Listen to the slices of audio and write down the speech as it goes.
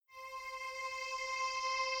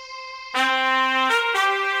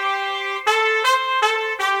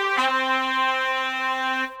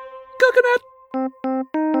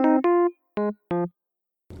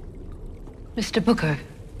Mr. Booker,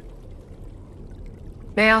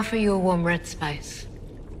 may I offer you a warm red spice?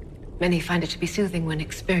 Many find it to be soothing when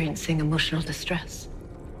experiencing emotional distress.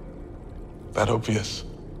 That obvious?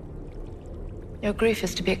 Your grief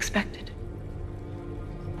is to be expected.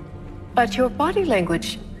 But your body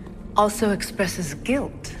language also expresses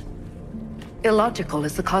guilt. Illogical,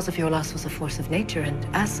 as the cause of your loss was a force of nature, and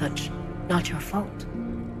as such, not your fault.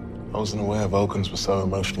 I wasn't aware Vulcans were so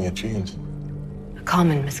emotionally attuned. A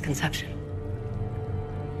common misconception.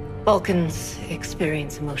 Vulcans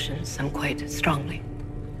experience emotions, some quite strongly.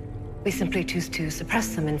 We simply choose to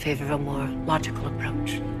suppress them in favor of a more logical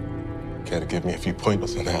approach. Care to give me a few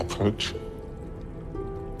pointers on that approach?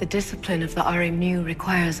 The discipline of the Ari Mu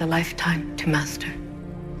requires a lifetime to master.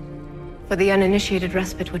 For the uninitiated,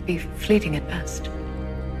 respite would be fleeting at best.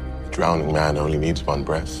 A drowning man only needs one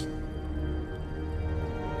breath.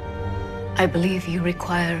 I believe you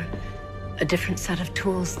require a different set of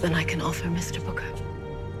tools than I can offer, Mr. Booker.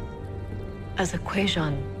 As a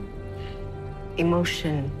Kwejian,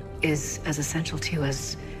 emotion is as essential to you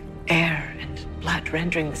as air and blood,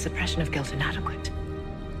 rendering the suppression of guilt inadequate.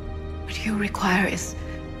 What you require is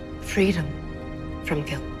freedom from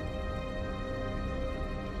guilt.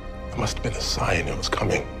 There must have been a sign it was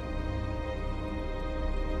coming.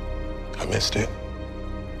 I missed it.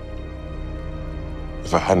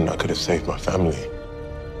 If I hadn't, I could have saved my family.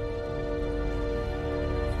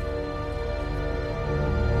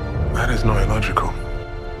 That is not illogical.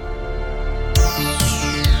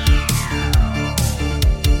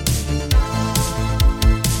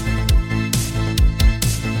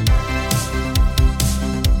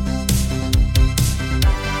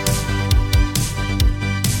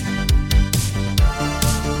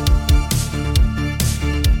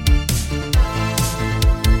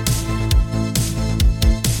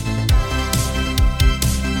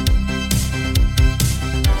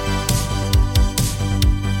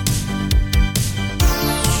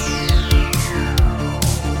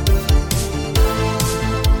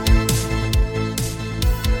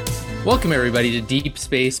 Welcome, everybody, to Deep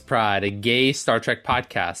Space Pride, a gay Star Trek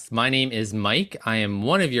podcast. My name is Mike. I am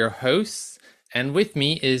one of your hosts, and with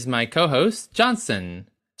me is my co-host, Johnson.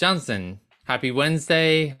 Johnson, happy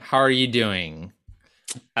Wednesday. How are you doing?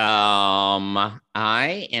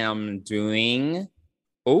 I am doing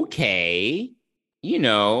okay. You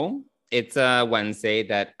know, it's a Wednesday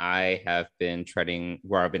that I have been treading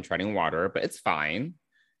water, but it's fine.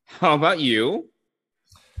 How about you?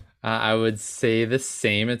 I would say the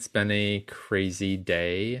same. It's been a crazy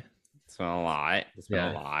day. It's been a lot. It's been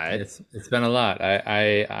a lot. It's been a lot.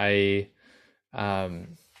 I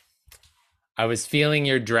was feeling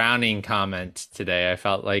your drowning comment today. I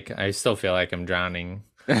still feel like I'm drowning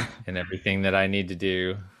in everything that I need to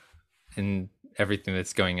do and everything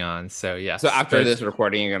that's going on. So yeah. So after this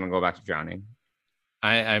recording, you're gonna go back to drowning.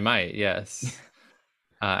 I might, yes.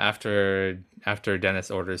 After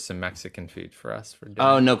Dennis orders some Mexican food for us for dinner.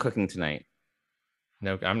 Oh, no cooking tonight.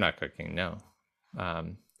 No, I'm not cooking. No,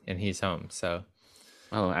 and he's home. So.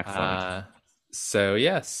 Oh, excellent. So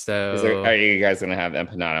yes. Are you guys gonna have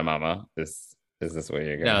empanada mama? Is this what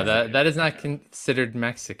you're gonna? No, that is not considered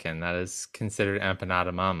Mexican. That is considered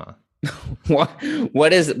empanada mama. What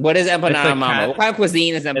is empanada mama? What kind of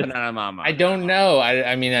cuisine is empanada mama? I don't know.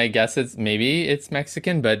 I mean, I guess it's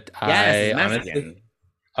Mexican, but yes, it's Mexican. Honestly,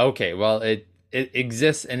 okay, well, it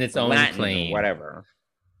exists in its own Latin, plane. Whatever.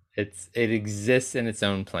 It exists in its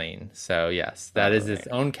own plane. So yes, that is its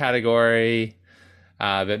own category.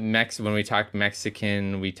 But when we talk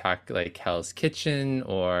Mexican, we talk like Hell's Kitchen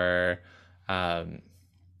or Arriba.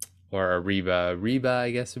 Arriba,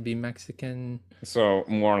 I guess, would be Mexican. So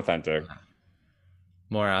more authentic.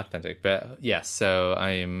 But yes. So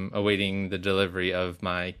I am awaiting the delivery of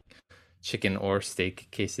my chicken or steak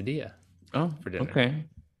quesadilla. Oh, for dinner. Okay.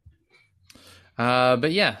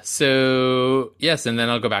 But yeah, so yes, and then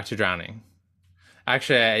I'll go back to drowning.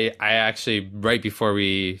 Actually, I actually, right before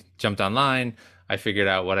we jumped online, I figured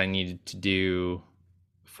out what I needed to do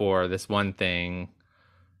for this one thing,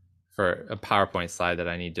 for a PowerPoint slide that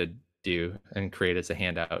I need to do and create as a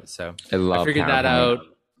handout. So I figured that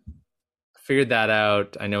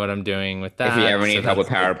out. I know what I'm doing with that. If you ever need help with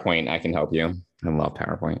PowerPoint, I can help you. I love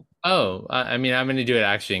PowerPoint. Oh, I mean, I'm going to do it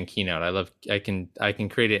actually in Keynote. I can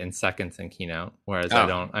create it in seconds in Keynote, whereas I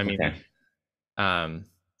don't. I mean, okay.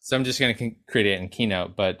 So I'm just going to create it in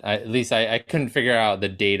Keynote, but at least I couldn't figure out the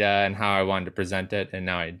data and how I wanted to present it, and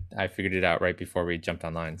now I figured it out right before we jumped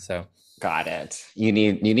online. So got it. You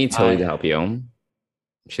need Tilly to help you.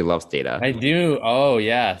 She loves data. I do. Oh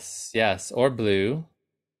yes, or Blue.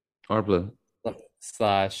 / Adira.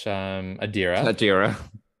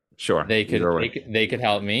 Sure. they could Either way. they could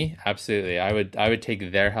help me. Absolutely. I would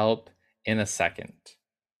take their help in a second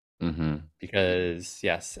Mhm. because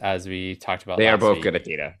yes, as we talked about They are last both week, good at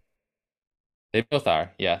data. they both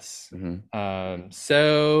are. Yes. Mhm.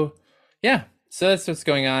 So yeah, so that's what's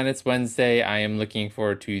going on. It's Wednesday. I am looking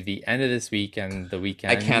forward to the end of this week and the I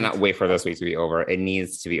weekend. cannot wait for this week to be over. It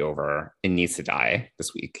needs to be over. It needs to die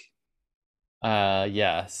this week.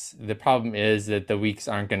 Yes. The problem is that the weeks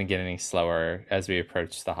aren't going to get any slower as we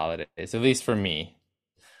approach the holidays, at least for me.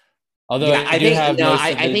 Although Yeah, I do have most of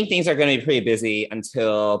I think things are going to be pretty busy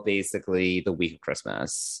until basically the week of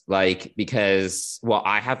Christmas. Like, because, well,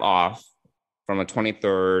 I have off from the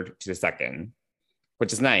 23rd to the 2nd,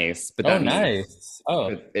 which is nice, but Oh, that means nice.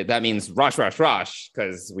 Oh, that means rush,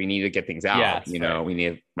 because we need to get things out. yes, You know, right. we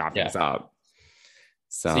need to wrap things Yeah. up.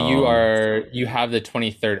 So So you have the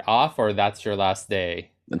 23rd off, or that's your last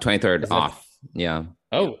day? the 23rd Is that- off. Yeah.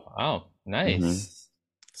 Oh, wow. Nice. Mhm.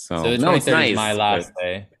 So So the no, it's 23rd is nice. my last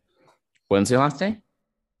day. When's your last day?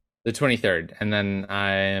 The 23rd. And then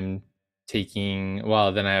I am taking,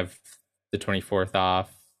 well, then I have the 24th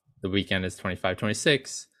off. The weekend is 25,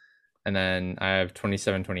 26. And then I have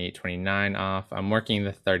 27, 28, 29 off. I'm working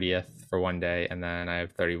the 30th for one day. And then I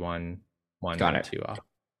have 31, 1, Got and it. 2 off.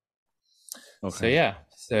 Okay. So yeah.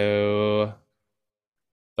 So,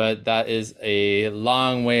 but that is a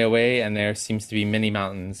long way away. And there seems to be many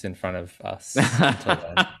mountains in front of us until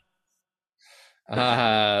then.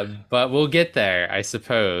 But we'll get there, I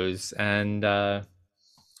suppose. And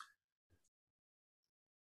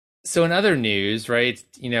so in other news, right,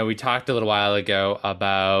 you know, we talked a little while ago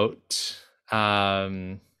about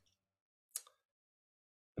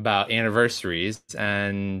anniversaries,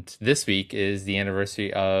 and this week is the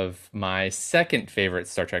anniversary of my second favorite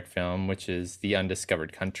Star Trek film, which is The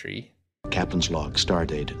Undiscovered Country. Captain's log,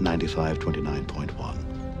 stardate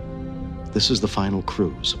 9529.1. This is the final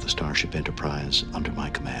cruise of the Starship Enterprise under my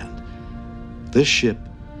command. This ship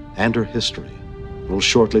and her history will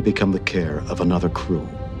shortly become the care of another crew.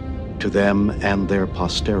 To them and their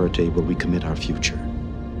posterity will we commit our future.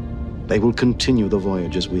 They will continue the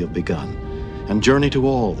voyages we have begun and journey to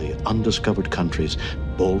all the undiscovered countries,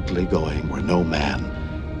 boldly going where no man,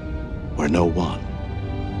 where no one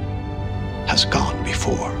has gone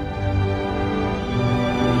before.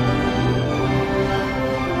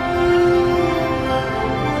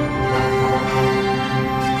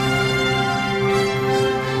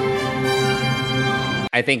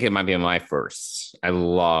 I think it might be my first. I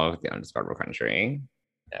love The Undiscovered Country.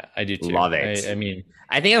 Yeah, I do too. Love it. I mean,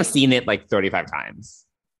 I think I've seen it like 35 times.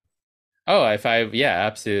 oh, yeah,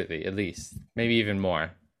 absolutely, at least, maybe even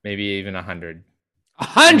more, maybe even 100.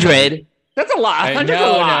 100? That's a lot. I- 100's no,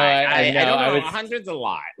 a lot. no, I no, don't I know. would- 100's a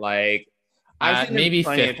lot. Like, I've seen maybe it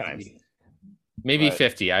plenty of 50. times. Maybe But-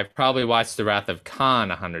 50. I've probably watched The Wrath of Khan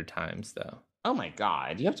 100 times, though. Oh my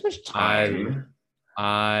God. You have too much time.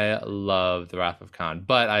 I love The Wrath of Khan,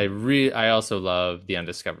 but I also love The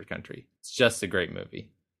Undiscovered Country. It's just a great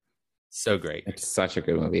movie. So great. It's such a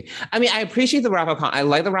good movie. I mean, I appreciate The Wrath of Khan. I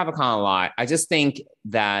like The Wrath of Khan a lot. I just think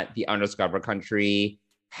that The Undiscovered Country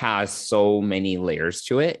has so many layers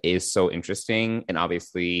to it. It is so interesting. And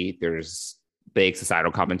obviously, there's big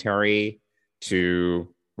societal commentary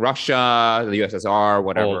to Russia, the USSR,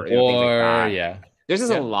 whatever. Cold you know, things like War, that. yeah. There's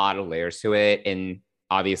just Yeah. a lot of layers to it. And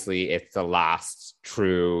obviously, it's the last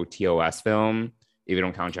true TOS film, if you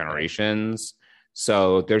don't count Generations.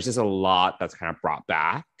 So there's just a lot that's kind of brought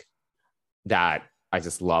back that I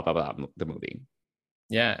just love about the movie.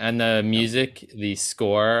 Yeah, and the music, the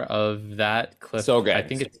score of that Cliff. So good. I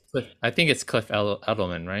think it's Cliff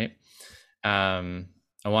Edelman, right?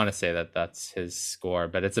 I want to say that that's his score,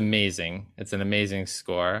 but it's amazing. It's an amazing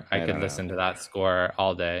score. I could listen to that score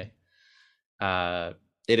all day.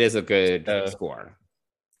 It is a good score.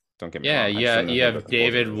 Don't get me wrong. Yeah, you have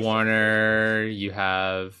David Warner. You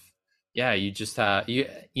have, you just have the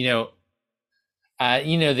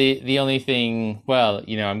only thing. Well,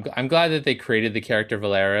 I'm glad that they created the character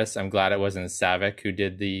Valeris. I'm glad it wasn't Savick who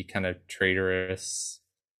did the kind of traitorous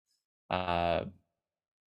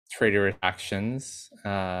actions.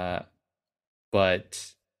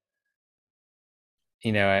 But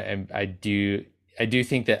I do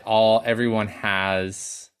think that everyone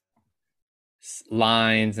has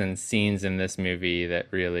lines and scenes in this movie that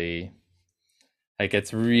really, like,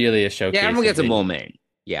 it's really a showcase. Yeah, everyone gets a moment.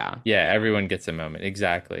 Yeah, everyone gets a moment,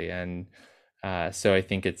 exactly. And so I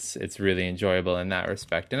think it's really enjoyable in that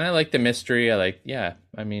respect. And I like the mystery.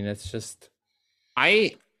 It's just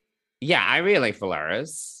I really like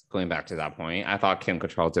Valeris. Going back to that point, I thought Kim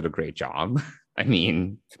Cattrall did a great job. I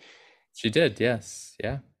mean, she did. Yes,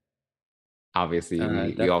 yeah. Obviously,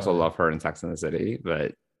 we also love her in Sex and the City,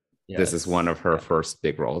 but this is one of her first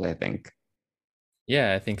big roles, I think.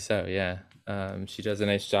 Yeah, I think so. Yeah. She does a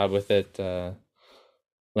nice job with it.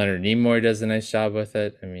 Leonard Nimoy does a nice job with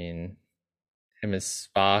it. I mean, him as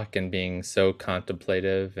Spock and being so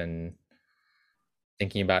contemplative and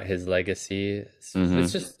thinking about his legacy.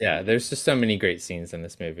 It's just, yeah, there's just so many great scenes in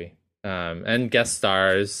this movie. And guest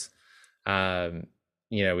stars.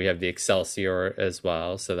 You know, we have the Excelsior as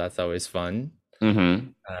well, so that's always fun.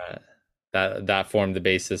 That formed the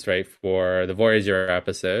basis, right, for the Voyager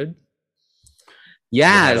episode.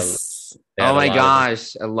 Yes. Oh my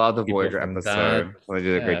gosh, I love the Voyager episode. They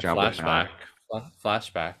did a great job with that.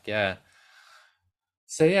 Flashback, yeah.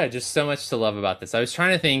 So yeah, just so much to love about this. I was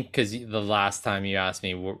trying to think, because the last time you asked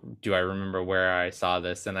me, do I remember where I saw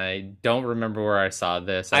this, and I don't remember where I saw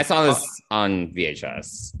this. I saw this on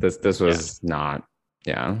VHS. This was not.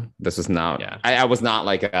 Yeah, this was not. Yeah. I was not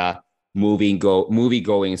like a movie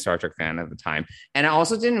going Star Trek fan at the time, and I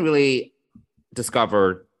also didn't really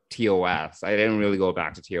discover TOS. I didn't really go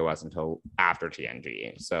back to TOS until after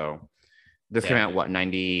TNG. So this came out, what,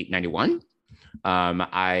 91?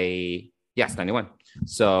 Yes, 91.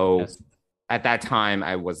 So at that time,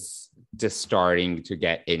 I was just starting to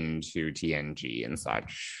get into TNG and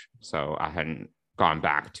such. So I hadn't gone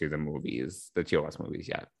back to the movies, the TOS movies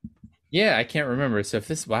yet. Yeah, I can't remember. So if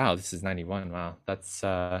this is 91. Wow. That's,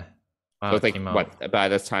 wow. So it's like, what, by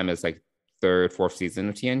this time it's like third, fourth season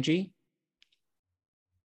of TNG?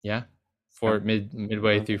 Yeah.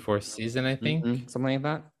 Midway through fourth season, I think. Something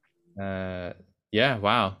like that. Yeah,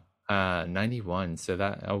 wow. 91. So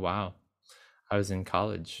that, oh wow. I was in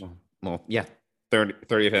college. Well, yeah.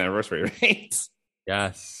 30th anniversary, right?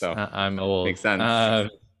 Yes. So I'm old. Makes sense.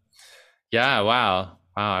 Yeah, wow.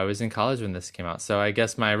 Wow, I was in college when this came out. So I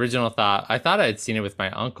guess my original thought, I thought I'd seen it with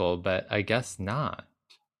my uncle, but I guess not.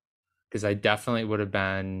 Because I definitely would have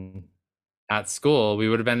been at school. We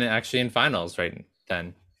would have been actually in finals right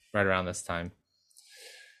then, right around this time.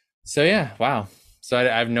 So yeah, wow. So I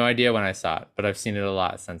have no idea when I saw it, but I've seen it a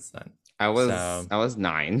lot since then. I was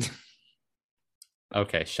 9.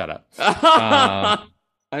 Okay, shut up.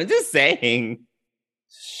 I'm just saying.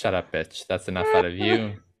 Shut up, bitch. That's enough out of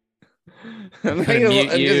you. I'm just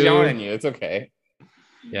yelling at you. It's okay.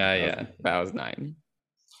 Yeah. That was 9.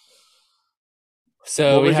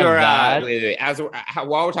 So what was your wait.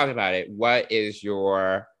 While we're talking about it, what is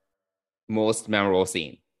your most memorable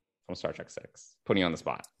scene from Star Trek 6? Putting you on the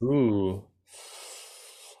spot. Ooh.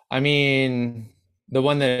 I mean,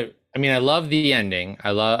 I love the ending.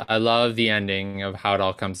 I love the ending of how it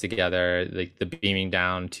all comes together, like the beaming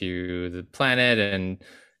down to the planet and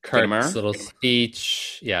Kirk's little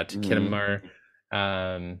speech. Yeah, to Khitomer.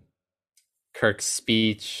 Kirk's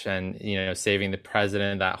speech and, saving the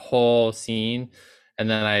president, that whole scene. And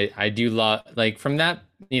then I do love, like, from that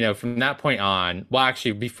point on, well,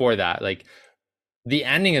 actually before that, like, the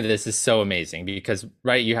ending of this is so amazing because,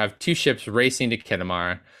 right, you have two ships racing to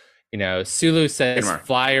Khitomer. Sulu says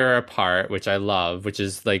fly her apart, which I love, which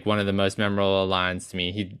is like one of the most memorable lines to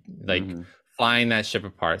me. He flying that ship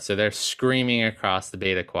apart. So they're screaming across the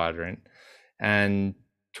Beta Quadrant and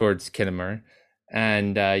towards Khitomer.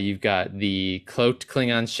 And you've got the cloaked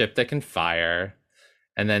Klingon ship that can fire.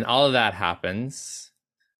 And then all of that happens.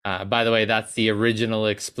 By the way, that's the original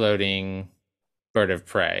exploding bird of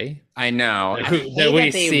prey. I know. That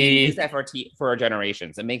we see use that for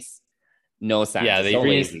generations. It makes no sense. Yeah,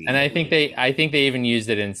 and I think they even used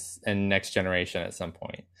it in Next Generation at some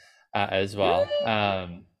point as well.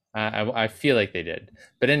 I feel like they did.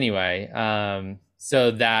 But anyway,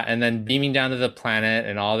 so that, and then beaming down to the planet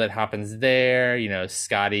and all that happens there,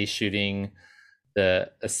 Scotty shooting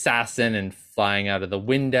the assassin and flying out of the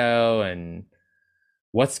window, and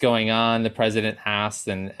what's going on, the president asks,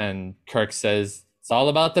 and Kirk says, it's all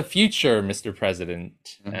about the future, Mr.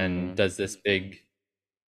 President, and does this big,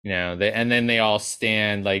 they all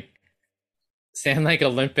stand like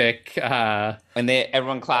Olympic, and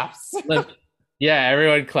everyone claps. Yeah,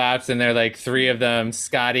 everyone claps, and they're like 3 of them,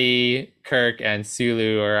 Scotty, Kirk, and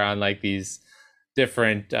Sulu are on like these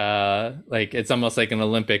different, like it's almost like an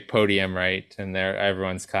Olympic podium, right? And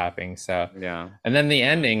everyone's clapping. So yeah, and then the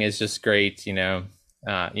ending is just great.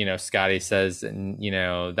 Scotty says,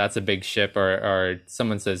 and that's a big ship, or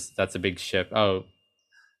someone says that's a big ship. Oh,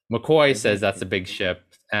 McCoy says that's a big ship,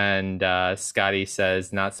 and Scotty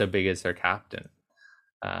says not so big as her captain.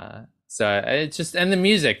 So it's just, and the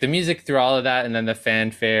music through all of that, and then the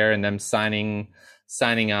fanfare and them signing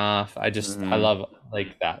off. I love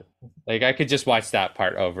like that. Like I could just watch that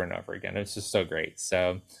part over and over again. It's just so great.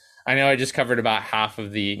 So I know I just covered about half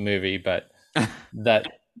of the movie, but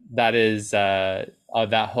that is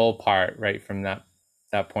that whole part right from that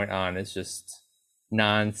point on is just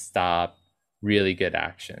nonstop, really good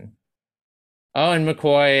action. Oh, and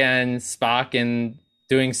McCoy and Spock in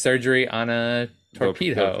doing surgery on a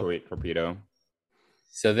torpedo. Torpedo.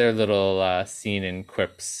 So their little scene in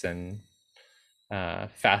quips and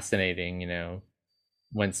fascinating,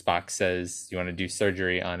 when Spock says, "You want to do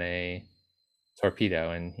surgery on a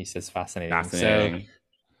torpedo?" and he says, "Fascinating." Fascinating.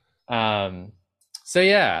 So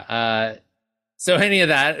yeah. So any of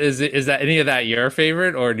that is that any of that your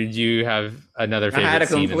favorite, or did you have another favorite? I had a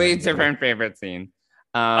scene complete different favorite scene.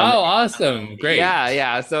 Oh, awesome! Great.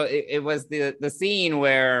 Yeah. So it was the scene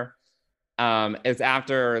where it's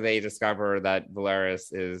after they discover that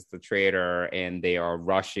Valeris is the traitor, and they are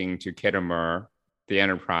rushing to Khitomer, the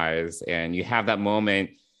Enterprise, and you have that moment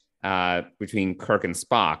between Kirk and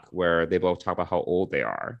Spock where they both talk about how old they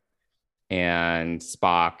are, and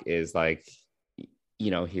Spock is like,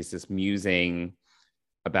 he's just musing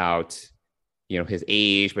about his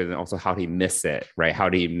age, but then also how he miss it, right? How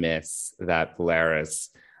do he miss that Valeris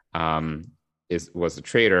was a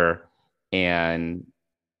traitor? And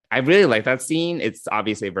I really like that scene. It's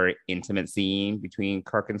obviously a very intimate scene between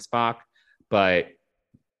Kirk and Spock, but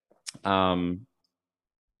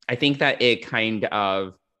I think that it kind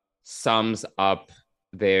of sums up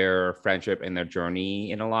their friendship and their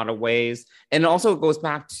journey in a lot of ways. And also it goes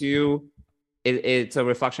back to it's a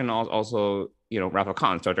reflection also, Wrath of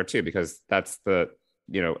Khan, Star Trek 2, because that's if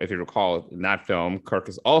you recall in that film, Kirk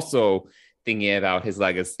is also thinking about his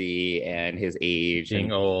legacy and his age. Being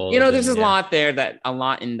and, old. There's a lot there a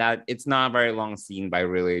lot in that. It's not a very long scene, but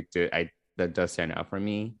that does stand out for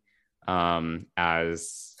me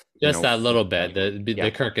as just that little bit,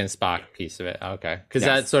 the Kirk and Spock piece of it. Okay. Because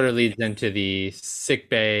that sort of leads into the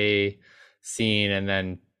sickbay scene and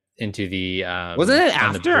then into the wasn't it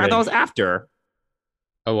after? I thought it was after.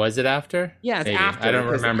 Oh, was it after? Yeah, it's maybe. after. I don't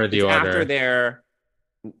remember the order. After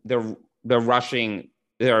they're rushing.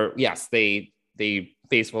 They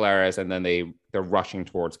face Valeris, and then they're rushing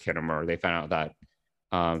towards Khitomer. They found out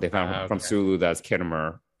that from Sulu that's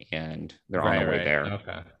Khitomer, and they're on their way there.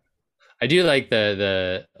 Okay. I do like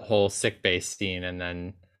the whole sick bay scene, and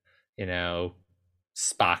then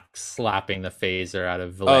Spock slapping the phaser out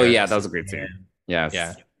of Valeris. Oh yeah, that was a great scene. Yes.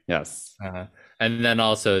 Yeah. Yes. And then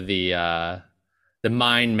also the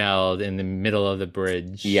mind meld in the middle of the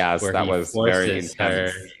bridge. Yes, that was very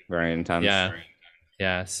intense. Very intense.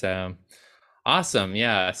 Yeah. So awesome.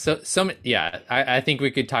 Yeah. I think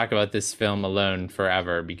we could talk about this film alone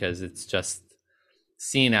forever, because it's just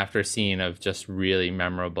scene after scene of just really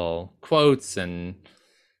memorable quotes and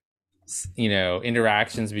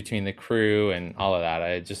interactions between the crew and all of that.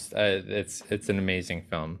 It's an amazing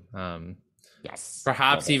film. Yes.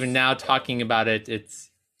 Perhaps even now talking about it, it's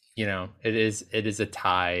it is a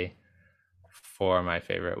tie for my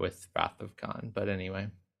favorite with Wrath of Khan. But anyway,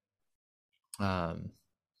 don't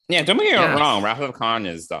get me wrong. Wrath of Khan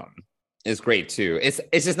is great too. It's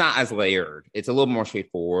just not as layered. It's a little more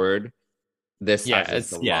straightforward. This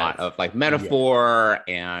has a lot of like metaphor,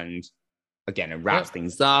 and again, it wraps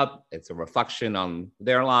things up. It's a reflection on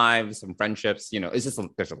their lives and friendships. It's just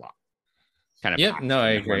there's a lot. Kind of. No,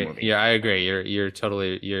 I agree. Yeah, I agree. I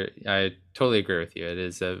totally agree with you. It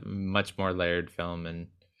is a much more layered film, and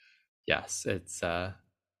yes, it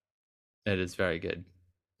is very good.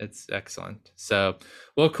 It's excellent. So,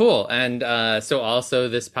 well, cool. And so also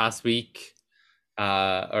this past week,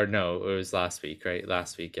 or no, it was last week, right?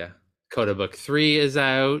 Last week, yeah. Coda Book 3 is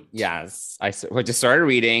out. Yes, I just started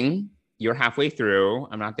reading. You're halfway through.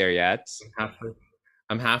 I'm not there yet.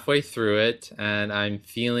 I'm halfway through it, and I'm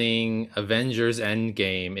feeling Avengers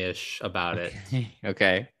Endgame-ish about it.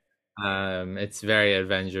 Okay. It's very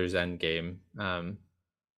Avengers Endgame. So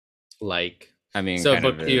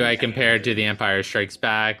book 2 I compared to The Empire Strikes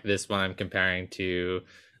Back. This one I'm comparing to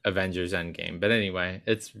Avengers Endgame. But anyway,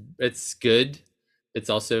 it's good. It's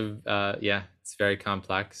also it's very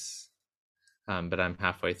complex. But I'm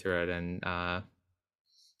halfway through it, and I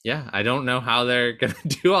don't know how they're gonna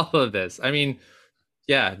do all of this. I mean,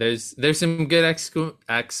 there's some good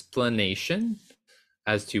explanation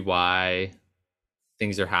as to why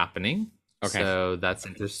things are happening. Okay, so that's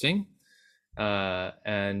interesting. I'm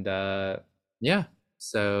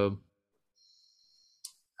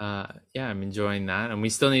enjoying that, and we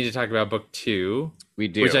still need to talk about book 2. We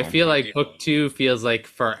do, which I feel like book 2 feels like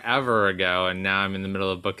forever ago, and now I'm in the middle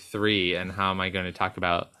of book 3, and how am I going to talk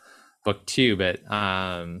about book 2? But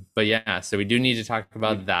so we do need to talk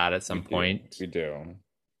about that at some point. We do.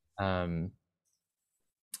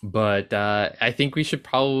 But I think we should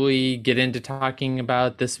probably get into talking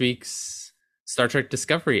about this week's Star Trek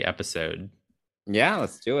Discovery episode. Yeah,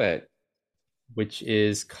 let's do it. which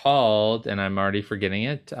is called, and I'm already forgetting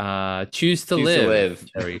it, Choose to Live.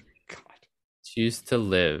 God. Choose to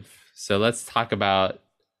Live. So let's talk about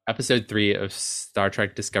episode 3 of Star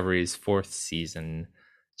Trek Discovery's 4th season,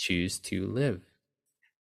 Choose to Live.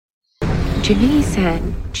 Janine said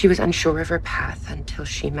she was unsure of her path until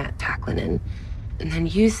she met Taklinen. And then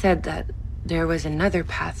you said that there was another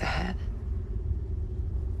path ahead.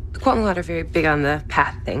 The Quatmalot are very big on the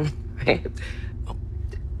path thing, right?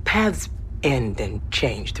 Paths end and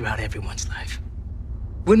change throughout everyone's life.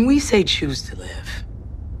 When we say choose to live,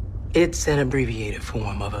 it's an abbreviated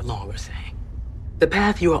form of a longer saying. The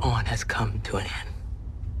path you are on has come to an end.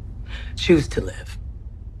 Choose to live.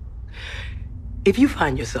 If you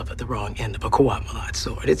find yourself at the wrong end of a Quatmalot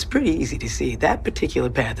sword, it's pretty easy to see that particular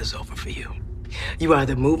path is over for you. You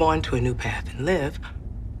either move on to a new path and live,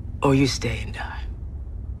 or you stay and die.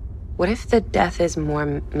 What if the death is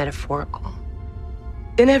more metaphorical?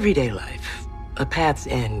 In everyday life, a path's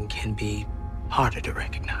end can be harder to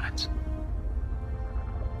recognize.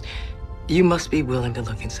 You must be willing to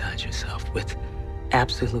look inside yourself with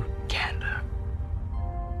absolute candor.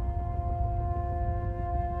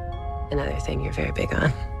 Another thing you're very big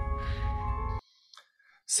on.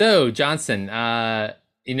 So, Johnson,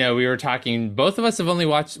 we were talking, both of us have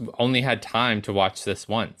only had time to watch this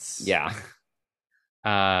once. Yeah.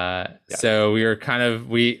 So we were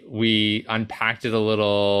we unpacked it a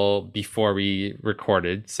little before we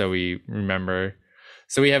recorded, so we remember.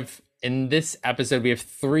 So in this episode we have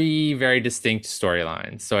 3 very distinct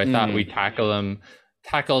storylines. So I thought we'd tackle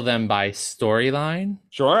them by storyline.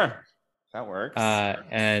 Sure, that works.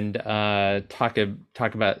 And talk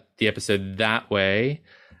about the episode that way.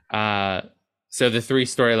 So the 3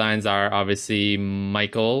 storylines are obviously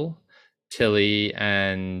Michael, Tilly,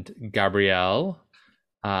 and Gabrielle.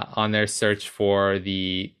 On their search for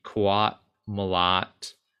the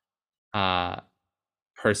Quatmalot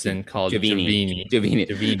person called Javini.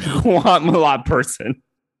 Quatmalot person.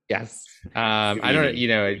 Yes. I don't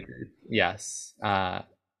know, yes.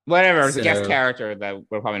 Whatever, it's a guest character that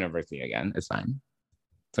we'll probably never see again. It's fine.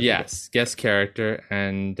 Yes, guest character.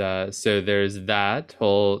 And so there's that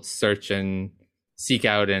whole search and seek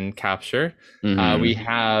out and capture. We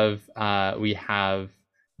have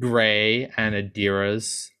Gray and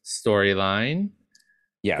Adira's storyline.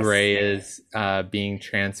 Yes. Gray is being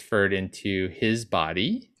transferred into his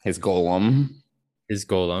body. His golem.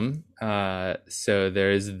 So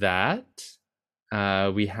there's that.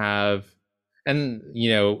 We have, and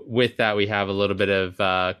with that we have a little bit of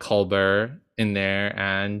Culber in there,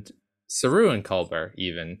 and Saru and Culber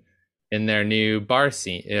even in their new bar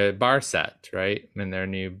set, right? In their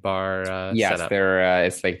new bar yes, setup. They're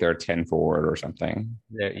it's like their 10 forward or something.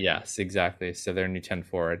 Yes, exactly. So their new 10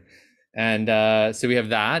 forward. And so we have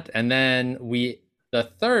that. And then the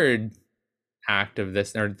third act of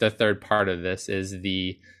this, or the third part of this, is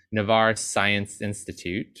the Navarre Science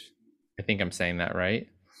Institute. I think I'm saying that right.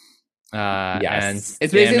 Yes. And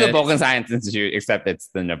it's basically the Vulcan Science Institute, except it's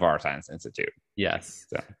the Navarre Science Institute. Yes.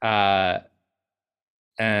 So.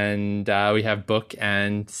 And we have Book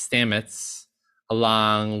and Stamets,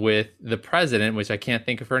 along with the president, which I can't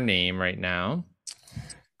think of her name right now.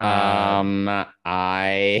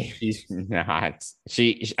 She's not.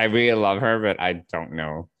 I really love her, but I don't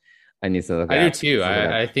know. I need to look. I do too.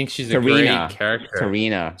 I think she's a great character.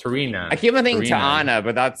 Tarina. I keep on thinking T'Ana,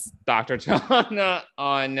 but that's Dr. T'Ana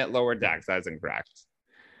on Lower Decks. That's incorrect.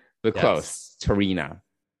 But close. Tarina.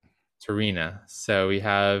 So we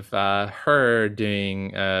have her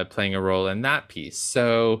playing a role in that piece.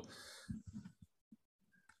 So,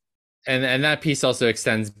 and that piece also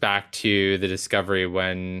extends back to the Discovery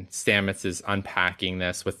when Stamets is unpacking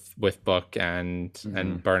this with Book, and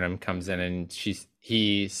Burnham comes in and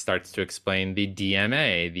he starts to explain the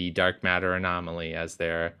DMA, the dark matter anomaly, as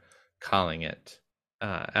they're calling it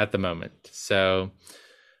at the moment. So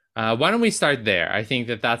why don't we start there? I think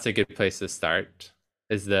that's a good place to start.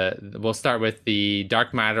 We'll start with the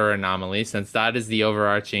dark matter anomaly, since that is the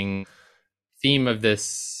overarching theme of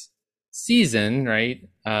this season, right?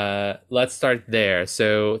 Let's start there.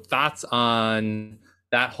 So thoughts on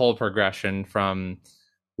that whole progression from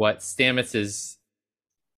what Stamets is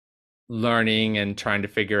learning and trying to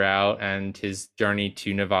figure out, and his journey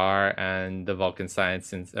to Navarre and the Vulcan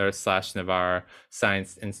Science / Navarre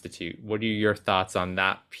Science Institute. What are your thoughts on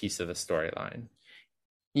that piece of the storyline?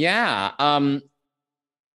 Yeah.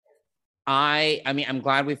 I mean, I'm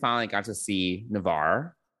glad we finally got to see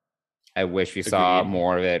Navarre. I wish we saw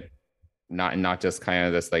more of it, not just kind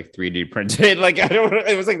of this like 3D printed, like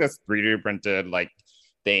it was like this 3D printed like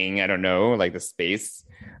thing. I don't know, like the space.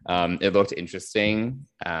 It looked interesting.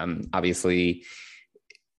 Obviously,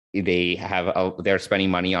 they're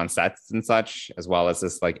spending money on sets and such, as well as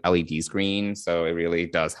this like LED screen. So it really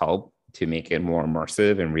does help to make it more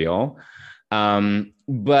immersive and real.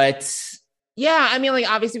 But yeah, I mean, like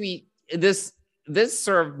obviously this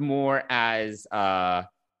served more as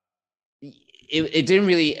it didn't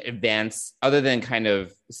really advance, other than kind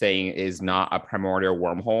of saying is not a primordial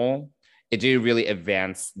wormhole. It didn't really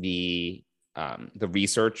advance the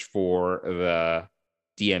research for the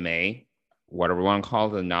DMA, whatever we want to call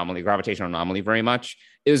it, the anomaly, gravitational anomaly, very much.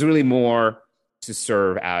 It was really more to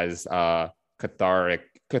serve as a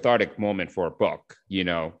cathartic moment for a book, you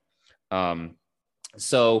know.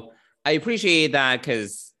 So I appreciate that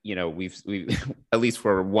because, you know, we've at least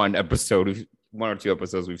for one or two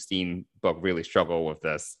episodes, we've seen book really struggle with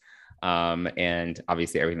this, and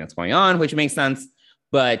obviously everything that's going on, which makes sense.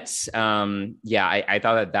 But yeah, I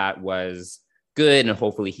thought that was good, and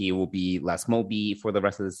hopefully he will be less mopey for the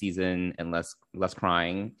rest of the season and less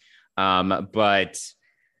crying. But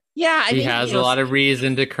yeah, he has a lot of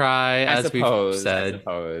reason to cry, as we've said. I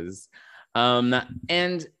suppose.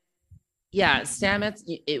 And yeah, Stamets,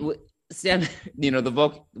 you know,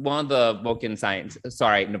 one of the Vulcan scientists,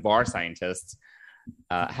 Navarre scientists,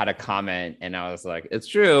 had a comment, and I was like, it's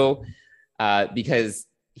true, because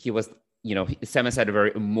he was, you know, Stamets had a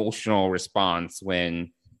very emotional response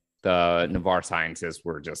when the Navarre scientists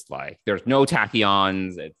were just like, there's no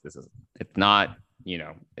tachyons. It's not, you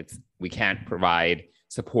know, we can't provide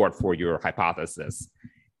support for your hypothesis.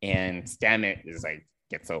 And Stamets is like,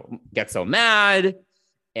 get so mad.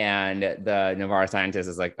 And the Navarre scientist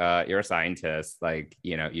is like, you're a scientist. Like,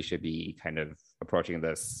 you know, you should be kind of approaching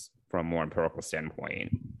this from a more empirical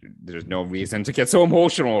standpoint. There's no reason to get so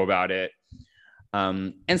emotional about it.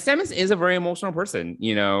 And Stamets is a very emotional person,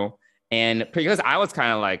 you know, and because I was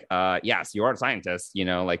kind of like, yes, you are a scientist, you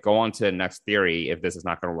know, like go on to the next theory if this is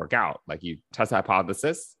not going to work out. Like you test the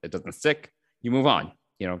hypothesis, it doesn't stick, you move on,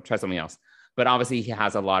 you know, try something else. But obviously he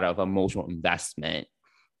has a lot of emotional investment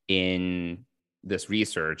in this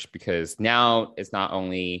research, because now it's not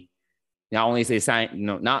only is he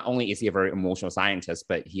not only is he a very emotional scientist,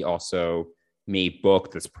 but he also made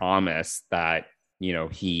Book this promise that, you know,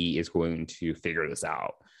 he is going to figure this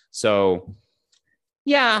out. So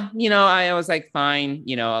yeah, you know, I was like, fine,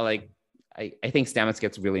 you know, like I think Stamets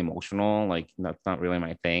gets really emotional. Like that's not really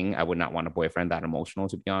my thing. I would not want a boyfriend that emotional,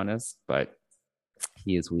 to be honest, but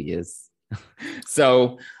he is who he is.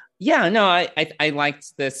 So yeah, no, I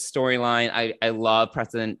liked this storyline. I love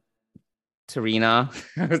President Tarina.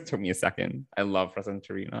 It took me a second. I love President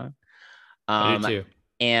Tarina. I do too.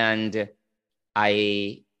 And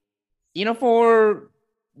I, you know, for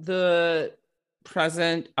the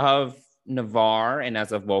president of Navarre and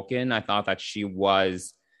as a Vulcan, I thought that she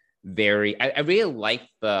was I really liked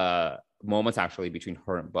the moments actually between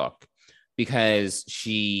her and Book, because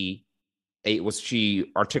she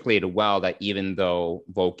articulated well that even though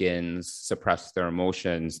Vulcans suppress their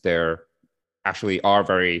emotions, they're actually are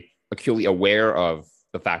very acutely aware of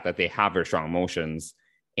the fact that they have very strong emotions.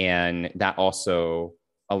 And that also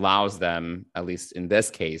allows them, at least in this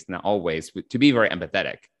case, not always, to be very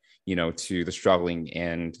empathetic, you know, to the struggling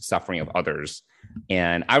and suffering of others.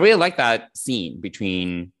 And I really like that scene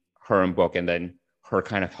between her and Book, and then her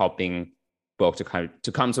kind of helping Book to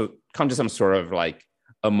come to some sort of like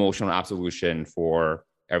emotional absolution for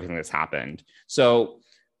everything that's happened. So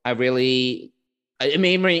it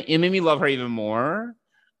made me love her even more.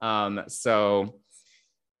 So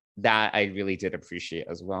that I really did appreciate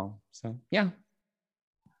as well. So yeah.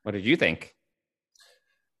 What did you think?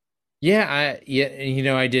 Yeah, you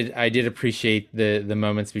know, I did appreciate the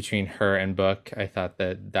moments between her and Book. I thought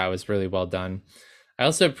that was really well done. I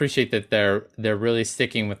also appreciate that they're really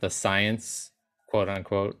sticking with the science, quote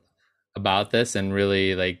unquote, about this, and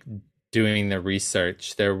really like doing the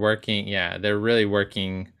research. They're really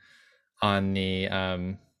working on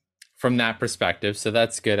the from that perspective. So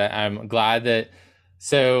that's good. I'm glad that.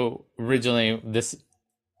 So originally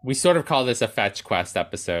we sort of call this a fetch quest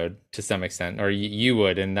episode to some extent, or you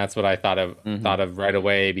would, and that's what I thought of right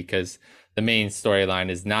away, because the main storyline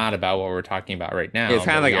is not about what we're talking about right now. It's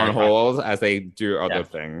kind of like on hold as they do other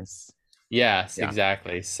things. Yes, yeah.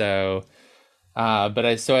 Exactly. So, but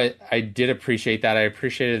I did appreciate that. I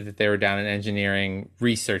appreciated that they were down in engineering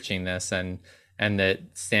researching this, and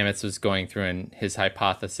that Stamets was going through, and his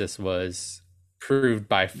hypothesis was proved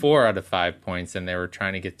by 4 out of 5 points, and they were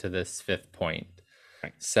trying to get to this 5th point.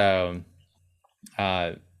 Right. So,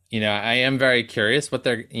 you know, I am very curious what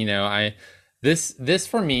they're, you know, this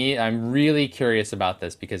for me, I'm really curious about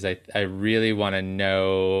this, because I really want to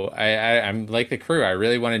know, I'm like the crew. I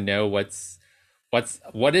really want to know what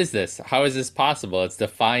is this? How is this possible? It's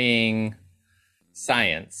defying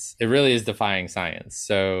science. It really is defying science.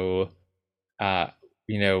 So,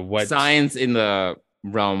 what science in the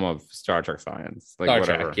realm of Star Trek science, like Star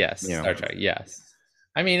whatever. Trek, yes, you know. Star Trek, yes.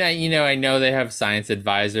 I mean, I know they have science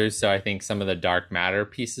advisors, so I think some of the dark matter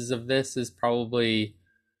pieces of this is probably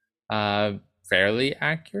fairly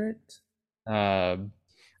accurate. I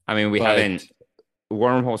mean, we haven't.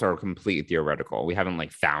 Wormholes are completely theoretical. We haven't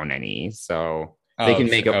like found any, so they can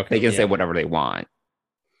make up. They can say whatever they want.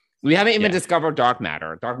 We haven't even discovered dark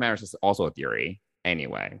matter. Dark matter is just also a theory.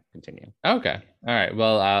 Anyway, continue. Okay, all right.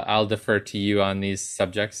 Well, I'll defer to you on these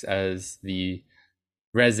subjects as the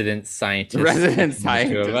resident scientist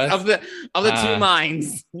of the two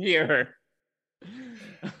minds here.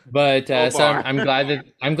 But so I'm glad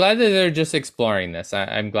that they're just exploring this.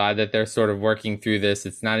 I'm glad that they're sort of working through this.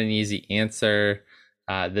 It's not an easy answer,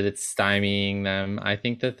 that it's stymieing them. I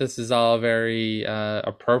think that this is all very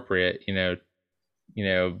appropriate.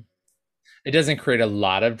 It doesn't create a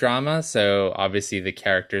lot of drama, so obviously the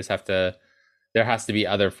characters there has to be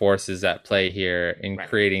other forces at play here in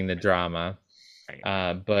creating the drama.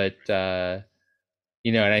 But and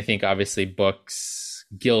I think obviously Book's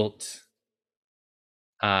guilt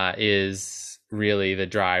is really the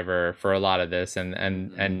driver for a lot of this,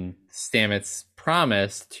 and Stamets'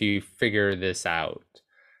 promise to figure this out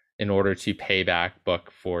in order to pay back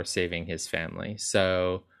Book for saving his family.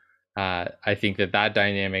 So I think that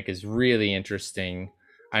dynamic is really interesting.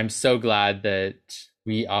 I'm so glad that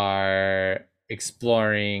we are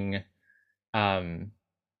exploring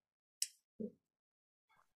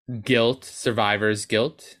guilt, survivor's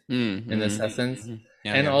guilt in this essence.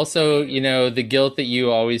 And also, the guilt that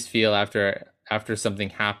you always feel after something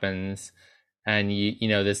happens, and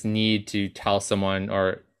this need to tell someone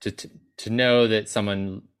or to know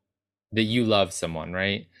that you love someone,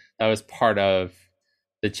 right? That was part of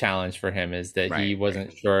the challenge for him, is that he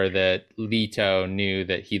wasn't sure that Leto knew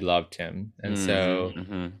that he loved him. And so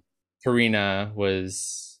President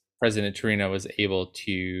Torina was able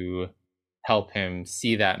to help him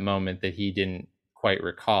see that moment that he didn't quite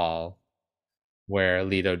recall, where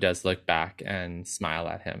Leto does look back and smile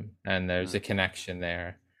at him, and there's a connection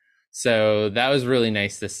there. So that was really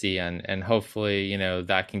nice to see, and hopefully,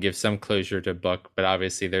 that can give some closure to Book, but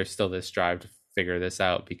obviously there's still this drive to figure this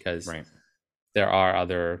out, because there are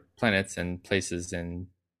other planets and places in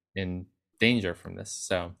danger from this.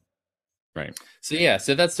 So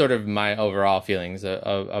so that's sort of my overall feelings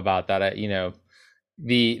about that.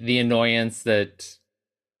 The annoyance that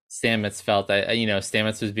Stamets felt.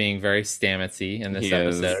 Stamets was being very Stametsy in this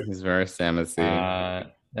episode. He's very Stametsy.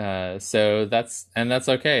 So that's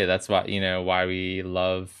okay. That's why we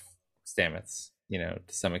love Stamets. To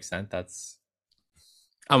some extent,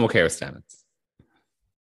 I'm okay with Stamets.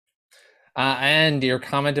 And your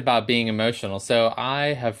comment about being emotional. So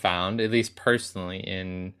I have found, at least personally,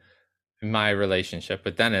 in my relationship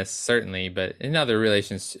with Dennis, certainly, but in other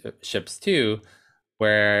relationships too,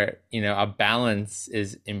 where a balance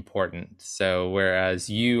is important. So whereas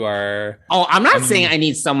you are I'm not saying I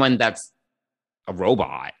need someone that's a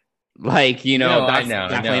robot, that's definitely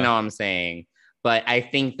not what I'm saying, but I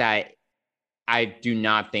think that I do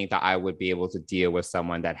not think that I would be able to deal with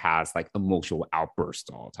someone that has like emotional outbursts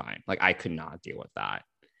all the time. Like I could not deal with that.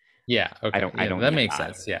 Okay. I don't that makes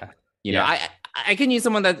sense. I can use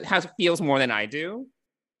someone that feels more than I do,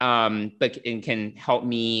 but it can help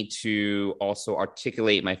me to also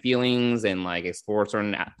articulate my feelings and like explore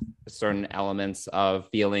certain elements of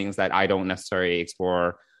feelings that I don't necessarily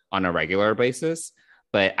explore on a regular basis.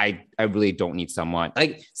 But I really don't need someone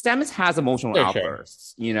like Stamets has emotional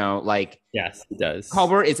outbursts, yes, he does.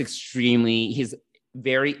 Culber is he's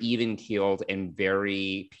very even keeled and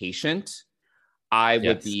very patient. I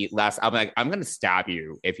would be less. I'm like, I'm gonna stab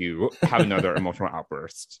you if you have another emotional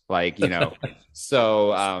outburst,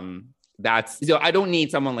 So I don't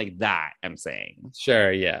need someone like that. I'm saying.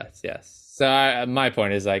 Sure. Yes. So my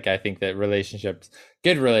point is I think that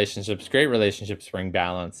good relationships, great relationships bring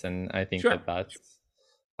balance, and I think that's.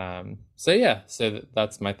 So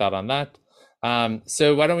that's my thought on that.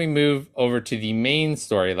 So why don't we move over to the main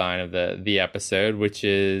storyline of the episode, which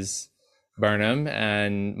is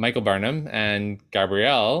Michael Burnham and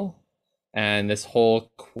Gabrielle, and this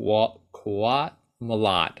whole Quat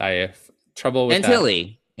Malat. I have trouble with that.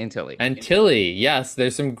 And Tilly. Yes,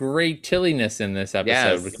 there's some great Tilliness in this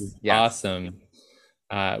episode, which is awesome.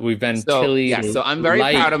 We've been Tilly. So I'm very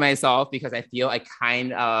proud of myself because I feel I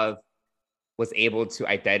kind of was able to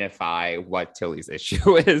identify what Tilly's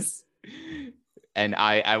issue is. And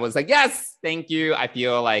I was like, yes, thank you. I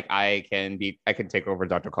feel like I can take over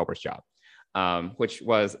Dr. Culber's job, which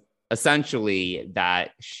was essentially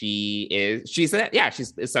that she's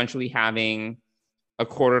essentially having a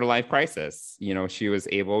quarter life crisis. You know, she was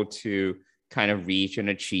able to kind of reach and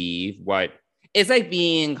achieve what it's like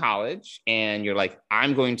being in college and you're like,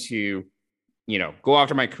 I'm going to, you know, go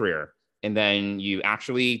after my career. And then you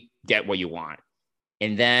actually get what you want.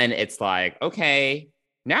 And then it's like, okay,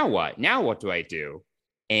 now what? Now what do I do?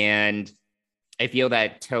 And I feel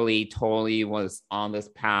that Tilly totally was on this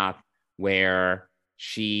path where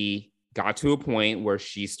she got to a point where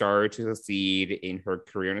she started to succeed in her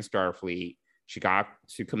career in Starfleet. She got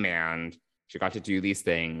to command. She got to do these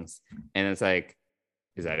things. And it's like,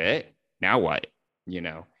 is that it? Now what? You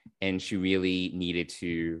know, and she really needed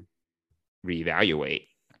to reevaluate.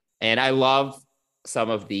 And I love some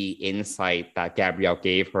of the insight that Gabrielle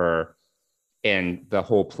gave her in the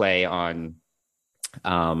whole play on,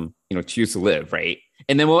 you know, choose to live, right?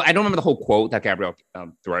 And then, well, I don't remember the whole quote that Gabrielle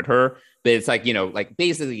threw at her, but it's like, you know, like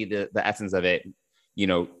basically the essence of it, you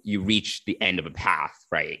know, you reach the end of a path,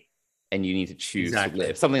 right? And you need to choose to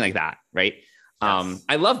live, something like that, right? Yes.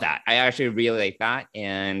 I love that. I actually really like that.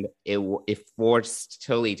 And it forced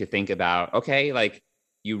Tilly to think about, okay, like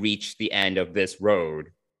you reach the end of this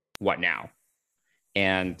road, what now?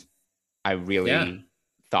 And I really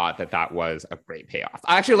thought that was a great payoff.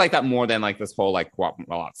 I actually like that more than like this whole like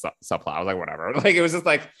subplot. I was like, whatever. Like it was just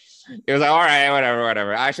like, it was like, all right,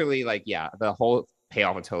 whatever. Actually, like, yeah, the whole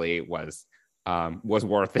payoff of Tilly was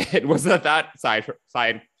worth it. Was that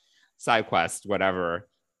side quest, whatever,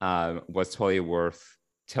 was totally worth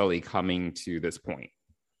Tilly coming to this point.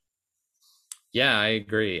 Yeah, I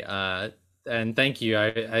agree. And thank you.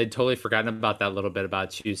 I had totally forgotten about that little bit about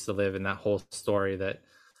choose to live and that whole story that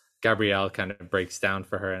Gabrielle kind of breaks down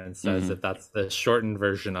for her and says that that's the shortened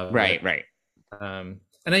version of it. Right. And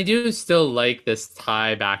I do still like this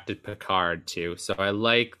tie back to Picard too. So I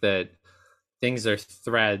like that things are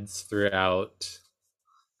threads throughout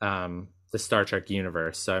the Star Trek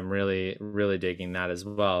universe. So I'm really, really digging that as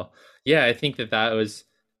well. Yeah, I think that was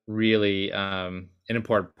really an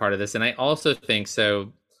important part of this. And I also think,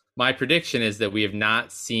 so my prediction is that we have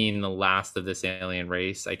not seen the last of this alien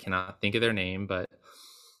race. I cannot think of their name, but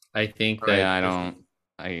I think that... Yeah,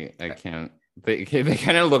 I can't. They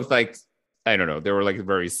kind of looked like, I don't know, they were like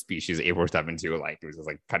very species A472, like it was just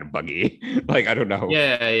like kind of buggy. Like, I don't know.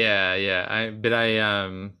 Yeah.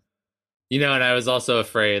 You know, and I was also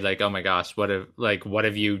afraid, like, oh my gosh, what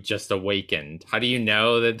have you just awakened? How do you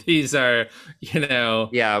know that these are, you know?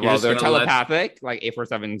 Yeah, well, they're telepathic, like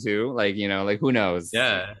A472, like, you know, like who knows?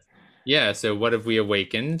 Yeah. So what have we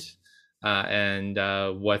awakened? And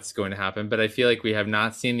what's going to happen? But I feel like we have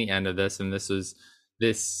not seen the end of this, and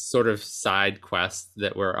this sort of side quest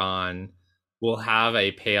that we're on will have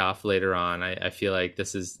a payoff later on. I feel like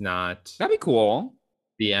this is not... That'd be cool.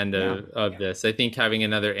 The end of this. I think having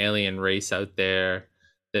another alien race out there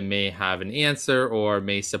that may have an answer or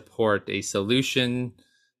may support a solution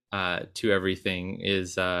to everything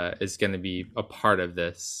is going to be a part of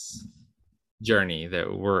this journey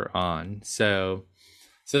that we're on. So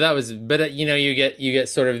that was, but you know, you get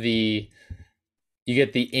sort of the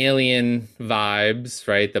alien vibes,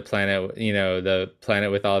 right? The planet, you know, the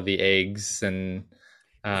planet with all the eggs and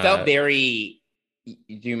felt very... Do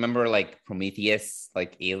you remember like Prometheus,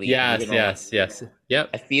 like Alien? Yes. Yep.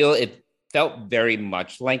 I feel it felt very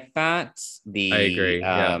much like that. I agree.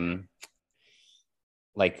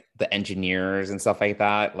 Like the engineers and stuff like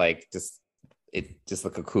that. Like just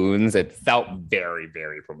the cocoons. It felt very,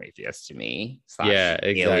 very Prometheus to me. Yeah,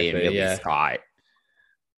 exactly. Alien Ridley Scott.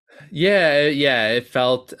 Yeah. It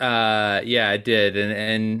felt. It did,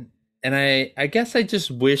 and I guess I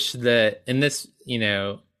just wish that in this, you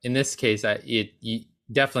know. In this case, you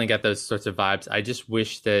definitely get those sorts of vibes. I just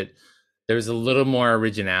wish that there was a little more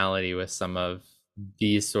originality with some of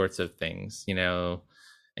these sorts of things. You know,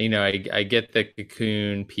 I get the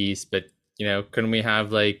cocoon piece, but you know, couldn't we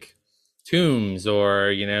have like tombs or,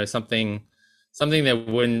 you know, something that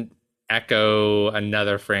wouldn't echo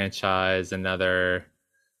another franchise, another,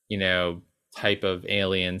 you know, type of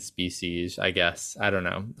alien species? I guess I don't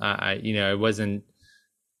know.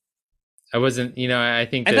 I wasn't, you know, I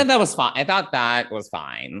thought that was fine. I thought that was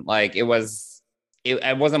fine. Like I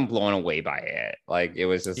wasn't blown away by it. Like it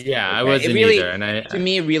was just, okay. I wasn't either. And to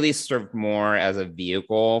me, it really served more as a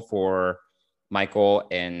vehicle for Michael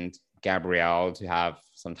and Gabrielle to have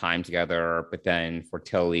some time together, but then for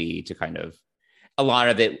Tilly to kind of, a lot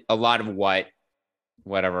of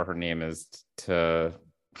whatever her name is, to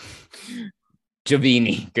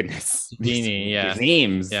Giovini, goodness. Giovini, yeah. These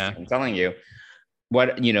names, yeah. I'm telling you.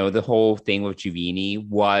 What, you know, the whole thing with Giovini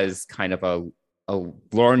was kind of a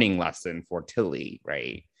learning lesson for Tilly,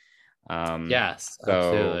 right? Yes, so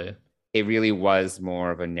absolutely. It really was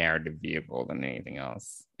more of a narrative vehicle than anything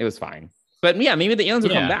else. It was fine. But yeah, maybe the aliens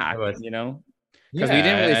will come Yeah, back, it was. you know? Because we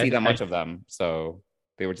didn't really see that much of them. So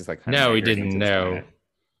they were just like, kind of No, we migrating didn't to this know. planet.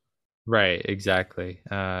 Right, exactly.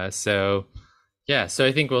 So I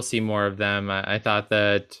think we'll see more of them. I thought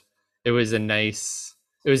that it was nice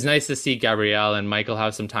to see Gabrielle and Michael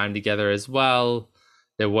have some time together as well.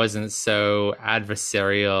 It wasn't so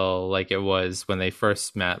adversarial like it was when they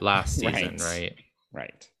first met last season, right?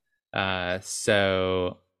 Right.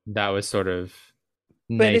 So that was sort of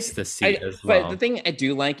nice to see as well. But the thing I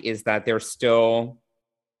do like is that they're still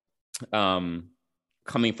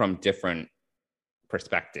coming from different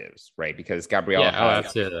perspectives, right? Because Gabrielle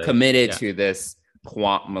has committed to this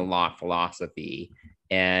Quat-Malat philosophy,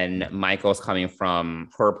 and Michael's coming from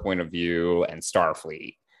her point of view and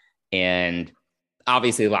Starfleet. And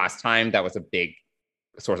obviously last time that was a big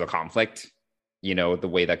source of conflict, you know, the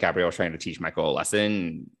way that Gabrielle was trying to teach Michael a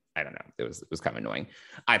lesson. I don't know. It was kind of annoying.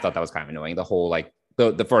 I thought that was kind of annoying. The whole, like,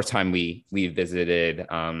 the first time we visited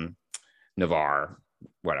Navarre,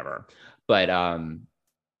 whatever. But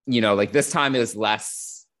you know, like, this time it was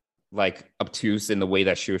less like obtuse in the way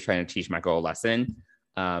that she was trying to teach Michael a lesson.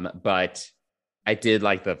 But I did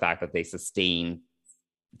like the fact that they sustained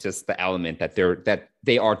just the element that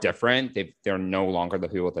they are different. They're no longer the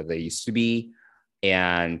people that they used to be,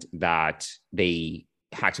 and that they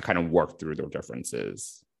had to kind of work through their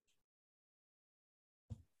differences.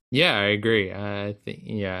 Yeah, I agree. I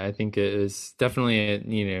think it was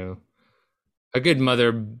definitely a good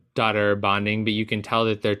mother-daughter bonding, but you can tell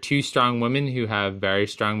that they're two strong women who have very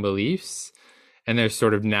strong beliefs, and they're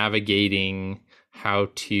sort of navigating how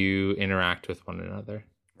to interact with one another.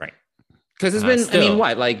 Right. Because it's been,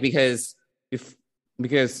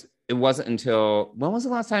 because it wasn't until, when was the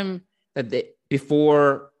last time that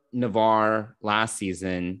before Navarre last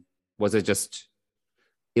season,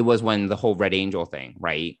 it was when the whole Red Angel thing,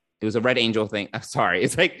 right? It was a Red Angel thing. I'm sorry.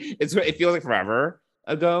 It's like, it feels like forever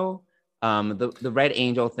ago. The Red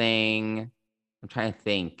Angel thing, I'm trying to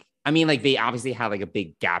think. I mean, like, they obviously had like a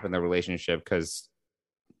big gap in their relationship because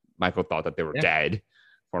Michael thought that they were dead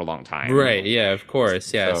for a long time. Right. Yeah, of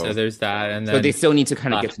course. Yeah. So there's that. And then, so they still need to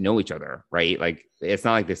kind of get to know each other, right? Like, it's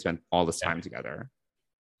not like they spent all this time together.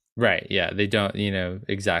 Right. Yeah. They don't,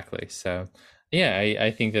 exactly. So yeah,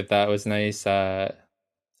 I think that was nice. I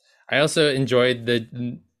also enjoyed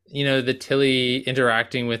the Tilly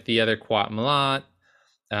interacting with the other Quat-Malat,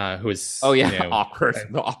 who was awkward,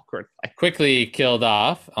 quickly killed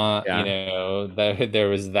off. There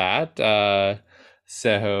was that.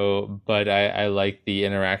 But I liked the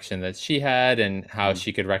interaction that she had, and how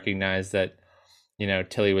she could recognize that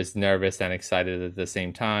Tilly was nervous and excited at the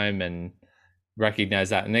same time, and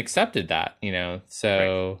recognized that and accepted that.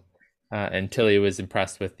 And Tilly was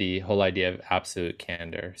impressed with the whole idea of absolute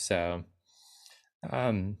candor. So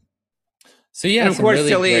yeah, and of course, really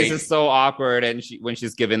Tilly is just so awkward, and when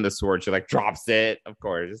she's given the sword, she like drops it. Of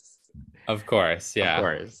course, yeah, of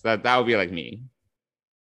course. That would be like me.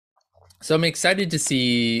 So I'm excited to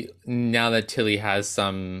see, now that Tilly has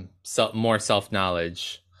some more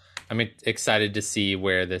self-knowledge, I'm excited to see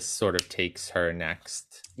where this sort of takes her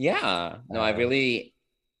next. Yeah, no, I really,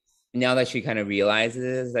 now that she kind of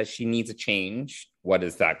realizes that she needs a change, what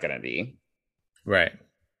is that going to be? Right.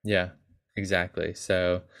 Yeah. Exactly.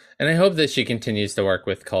 So, and I hope that she continues to work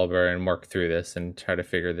with Culber and work through this and try to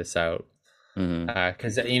figure this out.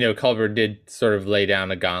 Because, Culber did sort of lay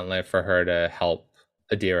down a gauntlet for her to help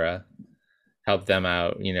Adira, help them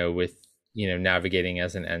out, with, navigating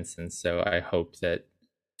as an ensign. So I hope that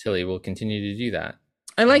Tilly will continue to do that.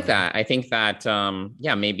 I like that. I think that,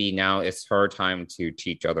 maybe now it's her time to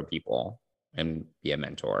teach other people and be a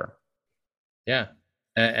mentor. Yeah.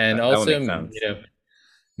 And also,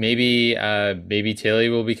 maybe Tilly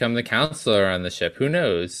will become the counselor on the ship. Who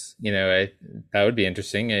knows? That would be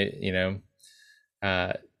interesting.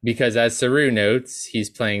 Because as Saru notes, he's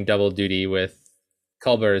playing double duty with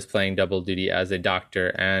Culber is playing double duty as a doctor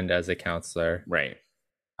and as a counselor, right?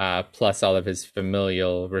 Plus all of his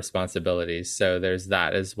familial responsibilities. So there's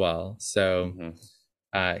that as well. So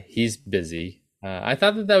he's busy. I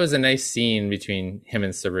thought that was a nice scene between him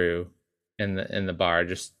and Saru in the bar,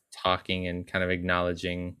 just talking and kind of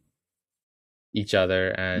acknowledging each other,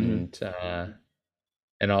 and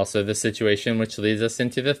also the situation, which leads us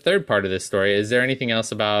into the third part of this story. Is there anything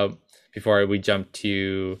else before we jump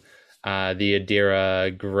to the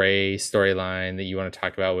Adira Gray storyline that you want to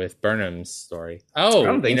talk about with Burnham's story? Oh, I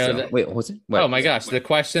don't think so. Wait, what was it? Oh my gosh, the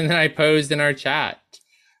question that I posed in our chat.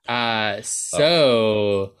 I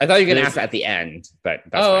thought you were going to ask at the end, but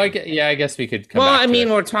I guess we could come back to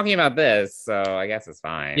we're talking about this, so I guess it's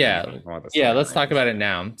fine. Let's talk about it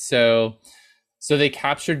now. So So they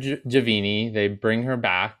capture Javini, they bring her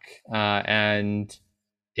back, and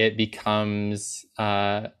it becomes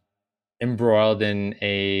embroiled in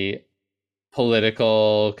a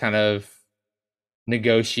political kind of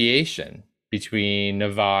negotiation between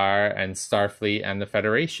Navarre and Starfleet and the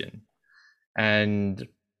Federation. And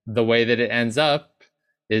the way that it ends up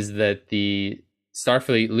is that the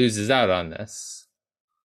Starfleet loses out on this.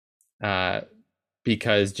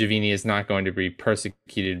 Because Javini is not going to be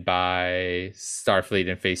persecuted by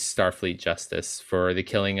Starfleet and face Starfleet justice for the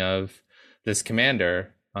killing of this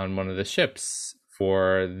commander on one of the ships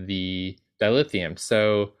for the dilithium.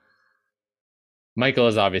 So Michael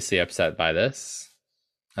is obviously upset by this.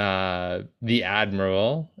 The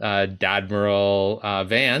Admiral, Dadmiral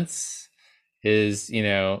Vance, is,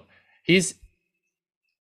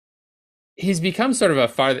 he's become sort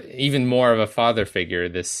of even more of a father figure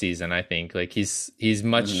this season, I think. Like he's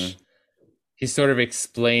sort of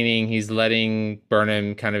explaining, he's letting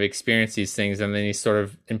Burnham kind of experience these things, and then he's sort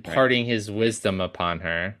of imparting his wisdom upon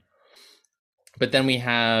her. But then we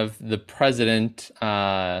have the president,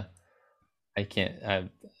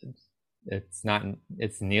 it's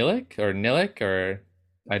Neelix or Nilic, or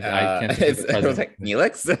I can't think of the president. It was like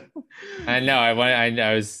Neelix. I know. I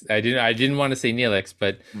didn't want to say Neelix,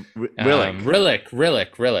 but Rillak.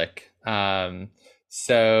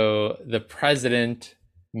 So the president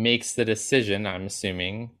makes the decision, I'm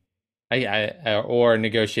assuming, or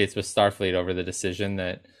negotiates with Starfleet over the decision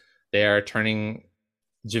that they are turning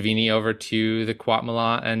Javini over to the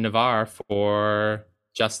Quat'Mala and Navarre for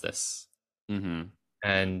justice. Mm-hmm.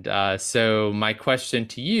 And so my question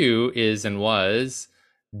to you is and was,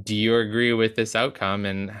 do you agree with this outcome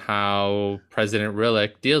and how President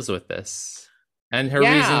Rillak deals with this and her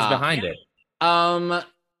reasons behind it?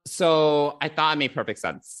 So I thought it made perfect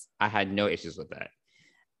sense. I had no issues with it.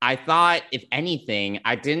 I thought, if anything,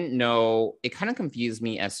 I didn't know. It kind of confused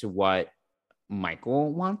me as to what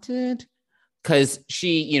Michael wanted, because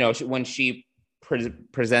when she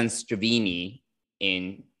presents Javini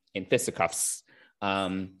in fisticuffs,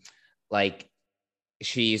 like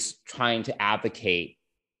she's trying to advocate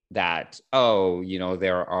that,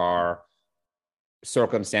 there are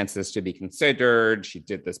circumstances to be considered. She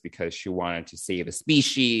did this because she wanted to save a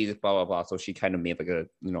species, blah, blah, blah. So she kind of made like a,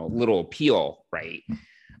 little appeal, right?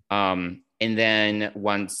 And then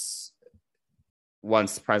once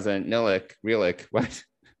President Rillak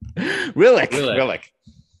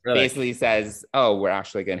basically says, oh, we're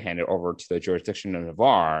actually going to hand it over to the jurisdiction of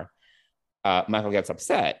Navarre, Michael gets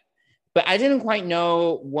upset. But I didn't quite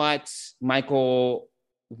know what Michael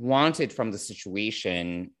wanted from the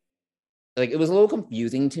situation. Like, it was a little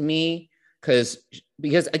confusing to me because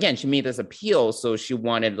again, she made this appeal. So she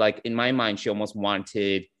wanted, like, in my mind, she almost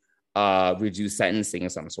wanted reduced sentencing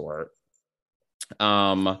of some sort.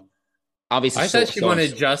 Obviously, I thought she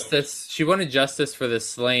wanted justice. She wanted justice for the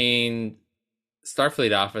slain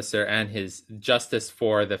Starfleet officer and his justice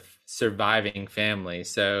for the surviving family.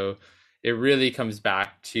 So it really comes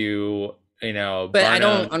back to, but I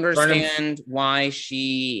don't understand why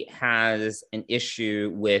she has an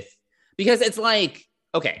issue with, because it's like,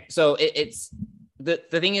 okay, so it's the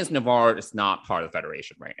thing is, Navarre is not part of the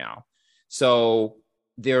Federation right now. So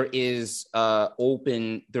there is a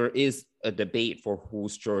debate for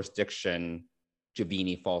whose jurisdiction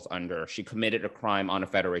Javini falls under. She committed a crime on a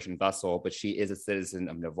Federation vessel, but she is a citizen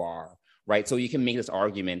of Navarre, right? So you can make this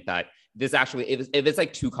argument that this actually, if it's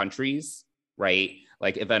like two countries, right?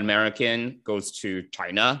 Like if an American goes to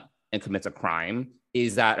China and commits a crime,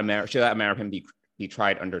 should that American be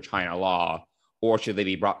tried under China law, or should they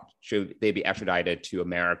be extradited to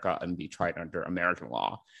America and be tried under American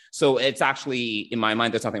law? So it's actually, in my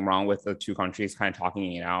mind, there's nothing wrong with the two countries kind of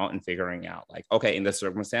talking it out and figuring out, like, okay, in this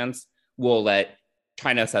circumstance,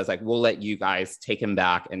 China says, like, we'll let you guys take him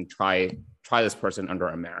back and try this person under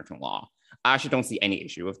American law. I actually don't see any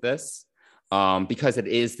issue with this, because it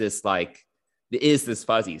is this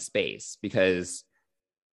fuzzy space, because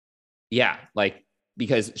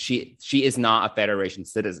she is not a Federation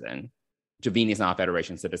citizen. Javini is not a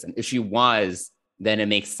Federation citizen. If she was, then it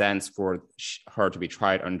makes sense for her to be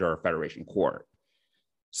tried under a Federation court.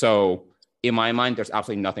 So in my mind, there's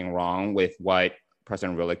absolutely nothing wrong with what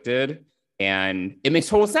President Rillak did. And it makes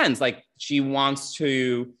total sense. Like, she wants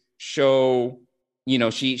to show,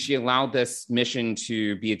 she allowed this mission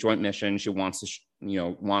to be a joint mission. She wants to,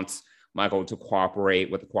 wants Michael to cooperate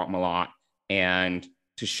with the Quat'Mala and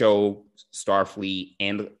to show Starfleet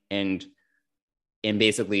and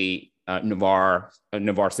basically Navarre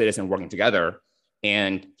citizen working together.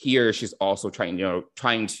 And here she's also trying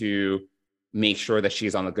to make sure that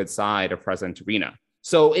she's on the good side of President T'Rina.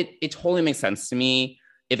 So it totally makes sense to me.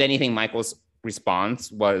 If anything, Michael's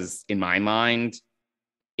response was, in my mind,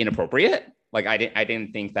 inappropriate. Like I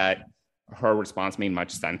didn't think that her response made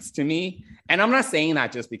much sense to me. And I'm not saying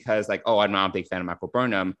that just because like, oh, I'm not a big fan of Michael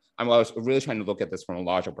Burnham. I was really trying to look at this from a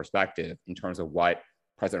logical perspective in terms of what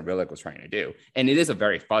President Rillick was trying to do. And it is a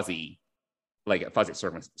very fuzzy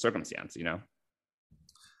circumstance, you know?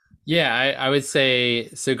 Yeah, I would say,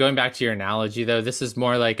 so going back to your analogy though, this is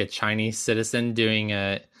more like a Chinese citizen doing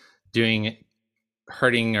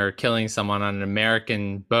hurting or killing someone on an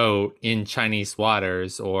American boat in Chinese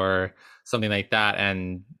waters or something like that,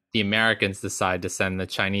 and the Americans decide to send the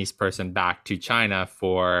Chinese person back to China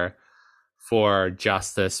for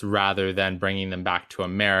justice rather than bringing them back to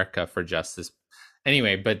America for justice.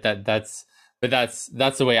 Anyway, but that's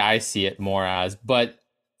the way I see it more as. But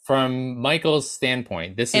from Michael's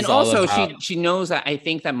standpoint, this is all about... And also, she knows that. I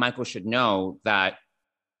think that Michael should know that,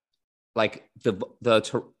 like the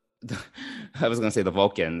I was going to say the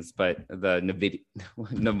Vulcans, but the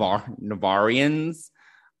Navarrians,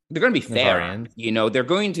 they're going to be fair. Navarrians. You know, they're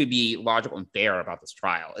going to be logical and fair about this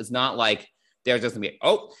trial. It's not like they're just going to be,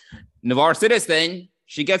 oh, Navarre citizen,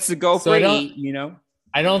 she gets to go free, you know?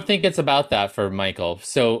 I don't think it's about that for Michael.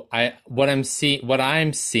 So what I'm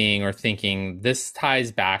seeing or thinking, this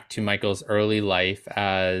ties back to Michael's early life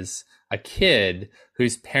as a kid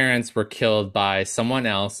whose parents were killed by someone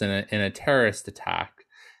else in a terrorist attack,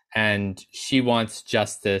 and she wants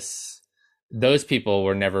justice. Those people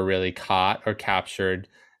were never really caught or captured,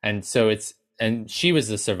 and she was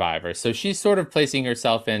the survivor. So she's sort of placing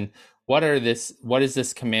herself in what is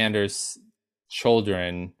this commander's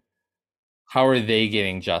children? How are they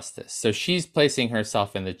getting justice? So she's placing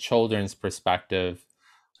herself in the children's perspective.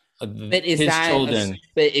 But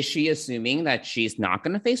is she assuming that she's not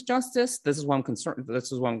going to face justice? This is what I'm concerned.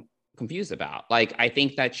 This is what I'm confused about. Like, I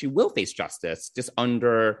think that she will face justice just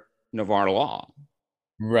under Navarre law.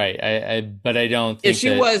 Right. But I don't think if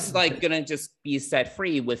she was like going to just be set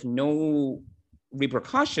free with no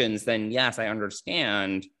repercussions, then yes, I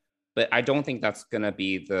understand. But I don't think that's going to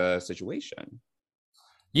be the situation.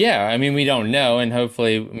 Yeah, I mean, we don't know, and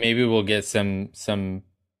hopefully maybe we'll get some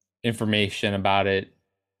information about it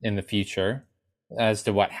in the future as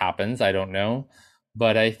to what happens. I don't know,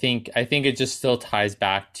 but I think it just still ties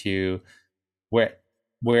back to where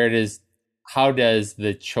it is. How does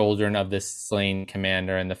the children of this slain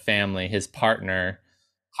commander and the family, his partner,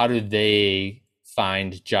 how do they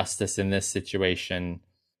find justice in this situation?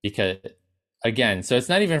 Because again, so it's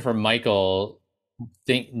not even for Michael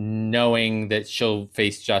knowing that she'll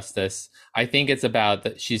face justice. I think it's about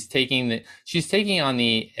that she's taking on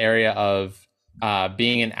the area of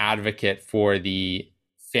being an advocate for the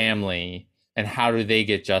family and how do they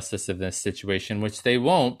get justice in this situation, which they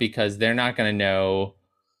won't, because they're not going to know.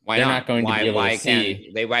 Why they're not going to be able to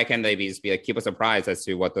see. Why can't they be like, keep us surprised as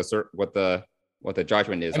to what the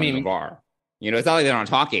judgment is on Navarre? You know, it's not like they're not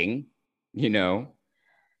talking. You know.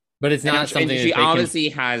 But it's not something she obviously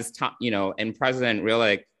has, you know, and President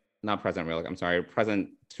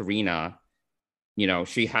Tarina, you know,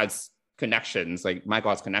 she has connections, like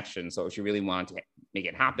Michael has connections. So if she really wanted to make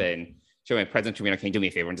it happen, she went, President Tarina, can you do me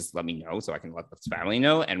a favor and just let me know so I can let the family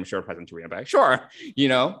know? And I'm sure President Tarina would be like, sure, you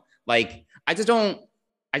know, like, I just don't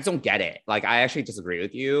get it. Like, I actually disagree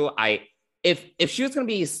with you. If she was going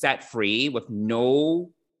to be set free with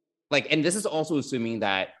no, like, and this is also assuming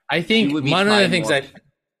that I think one of the things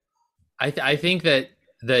I think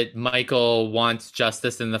that Michael wants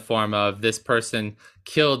justice in the form of this person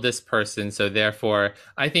killed this person. So therefore,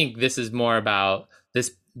 I think this is more about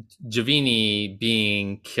this Giovanni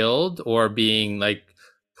being killed or being like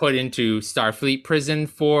put into Starfleet prison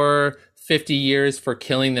for 50 years for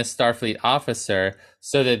killing this Starfleet officer,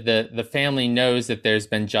 so that the family knows that there's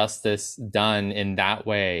been justice done in that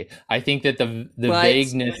way. I think that the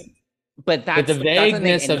vagueness... But the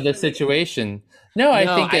vagueness of the situation. I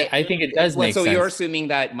think it does make sense. So you're assuming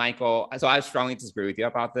that Michael. So I strongly disagree with you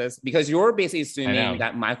about this, because you're basically assuming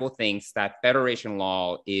that Michael thinks that Federation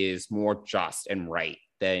law is more just and right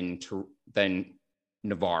than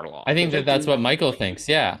Navarre law. I think that's what Michael thinks.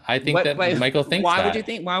 Yeah, I think Michael thinks. Why would you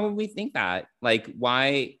think? Why would we think that? Like,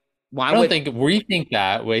 why? I don't think we think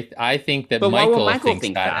that. I think that Michael thinks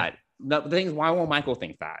that. The thing is, why won't Michael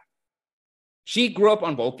think that? She grew up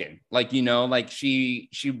on Vulcan, like, you know, like she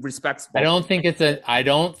respects Vulcan. I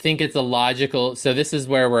don't think it's a logical. So this is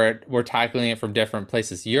where we're tackling it from different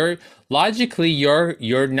places. You're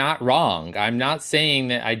not wrong. I'm not saying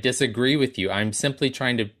that I disagree with you. I'm simply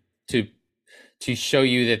trying to show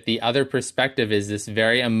you that the other perspective is this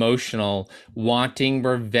very emotional, wanting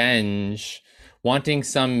revenge, wanting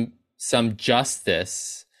some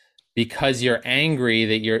justice because you're angry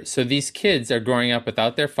that you're, so these kids are growing up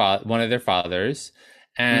without their one of their fathers,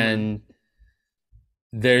 and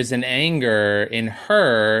there's an anger in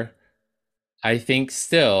her. I think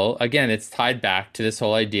still, again, it's tied back to this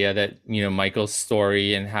whole idea that, you know, Michael's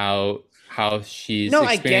story and how she's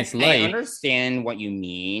experienced life. I understand what you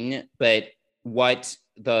mean, but what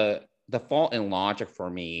the fault in logic for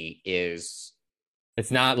me is,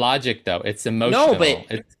 it's not logic though, it's emotional. No,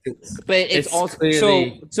 but it's also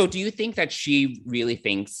clearly... so do you think that she really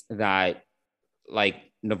thinks that like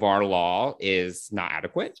Navarre law is not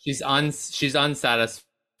adequate? She's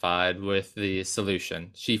unsatisfied with the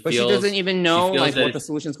solution. She doesn't even know like what the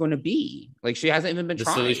solution is going to be. Like she hasn't even been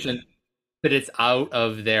trying. Solution, but it's out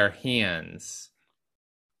of their hands.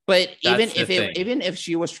 But even if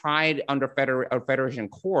she was tried under Federation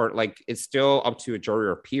court, like it's still up to a jury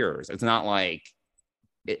or peers. It's not like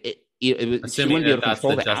she wouldn't be able to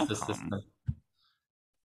control the outcome. System.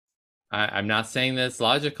 I'm not saying that it's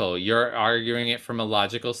logical. You're arguing it from a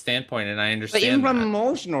logical standpoint, and I understand. But even from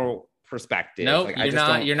emotional perspective. No, like,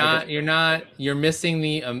 you're missing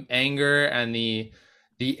the anger and the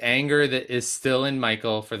anger that is still in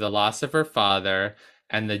Michael for the loss of her father,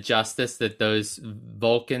 and the justice that those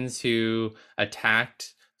Vulcans who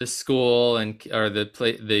attacked the school or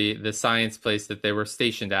the science place that they were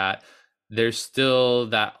stationed at, there's still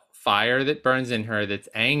that fire that burns in her that's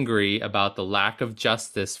angry about the lack of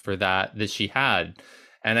justice for that she had.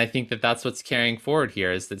 And I think that that's what's carrying forward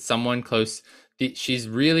here, is that someone close, she's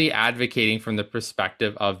really advocating from the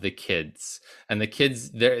perspective of the kids, and the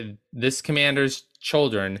kids, this commander's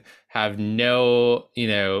children have no, you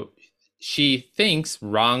know, she thinks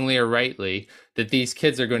wrongly or rightly that these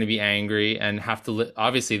kids are going to be angry and have to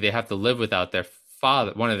obviously they have to live without their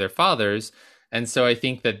father, one of their fathers. And so I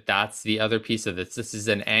think that that's the other piece of this. This is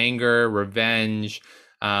an anger, revenge,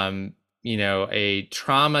 you know, a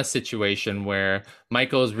trauma situation where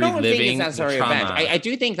Michael is reliving the trauma. I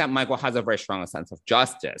do think that Michael has a very strong sense of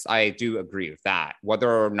justice. I do agree with that. Whether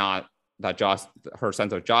or not that her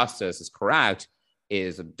sense of justice is correct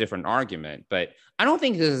is a different argument. But I don't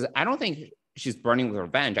think she's burning with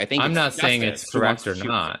revenge. I think I'm not saying it's correct or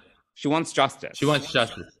not. She wants justice. She wants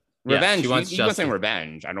justice. Revenge. She wants justice. You saying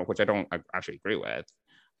revenge, which I don't actually agree with.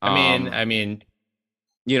 I mean,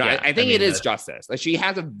 you know, I think it is justice. Like she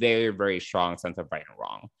has a very, very strong sense of right and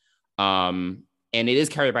wrong. And it is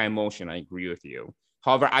carried by emotion. I agree with you.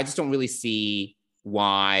 However, I just don't really see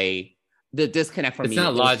why the disconnect from me. It's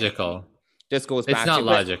not logical. This goes back. It's not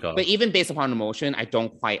logical. But even based upon emotion, I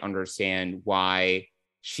don't quite understand why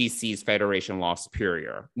she sees Federation law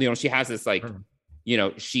superior. You know, she has this like, you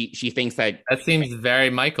know, she thinks that seems very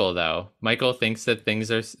Michael though. Michael thinks that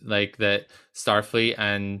things are like that. Starfleet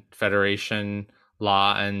and Federation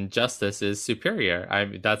law and justice is superior.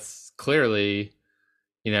 That's clearly,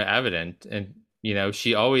 you know, evident. And you know,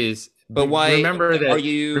 she always. But why? Remember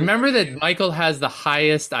that Michael has the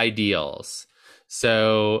highest ideals.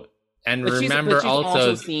 So. And but remember, she's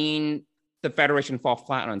also seen the Federation fall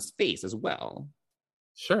flat on its face as well.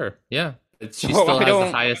 Sure, yeah. She still has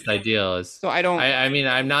the highest ideals. So I don't. I mean,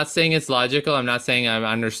 I'm not saying it's logical. I'm not saying I'm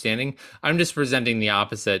understanding. I'm just presenting the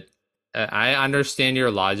opposite. I understand your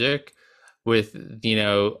logic. With, you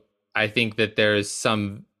know, I think that there's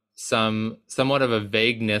somewhat of a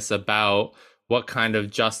vagueness about what kind of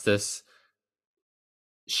justice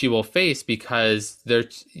she will face, because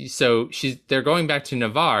they're going back to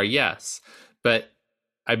Navarre, yes, but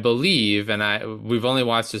I believe, and we've only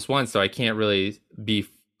watched this once, so I can't really be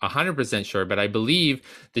 100% sure, but I believe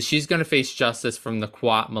that she's going to face justice from the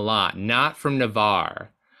Qowat Milat, not from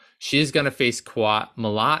Navarre. She's going to face Qowat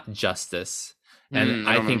Milat justice, and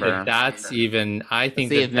I think that's even. I think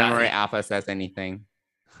see if Memory Alpha says anything.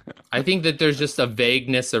 I think that there's just a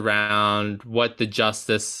vagueness around what the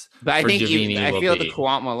justice. But I think I feel be. The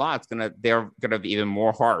Qowat Milat they're gonna be even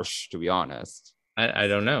more harsh, to be honest. I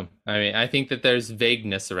don't know. I mean, I think that there's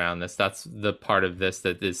vagueness around this. That's the part of this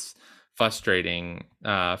that is frustrating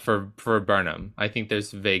for Burnham. I think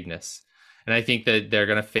there's vagueness, and I think that they're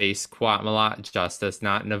gonna face Qowat Milat justice,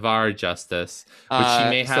 not Navarre justice, which she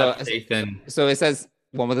may have faith in. So it says,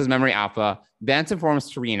 well, with his Memory Alpha, Vance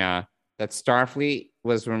informs Tarina that Starfleet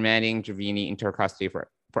was remanding Giovanni into her custody for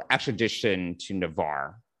extradition to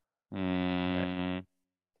Navarre. Yeah.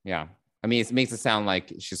 I mean, it makes it sound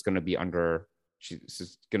like she's going to be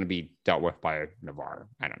dealt with by Navarre.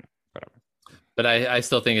 I don't know. Whatever. But I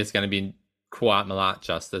still think it's going to be Qowat Milat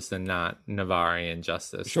justice and not Navarrian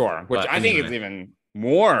justice. Sure. Which I think is even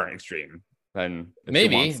more extreme than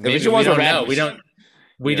maybe. Maybe she wants revenge. We don't.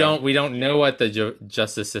 we don't know what the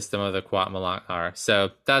justice system of the Guatemala are.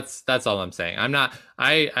 So that's all I'm saying. I'm not.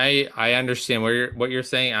 I understand what you're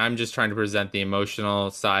saying. I'm just trying to present the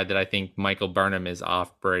emotional side that I think Michael Burnham is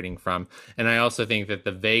operating from, and I also think that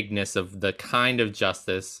the vagueness of the kind of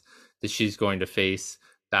justice that she's going to face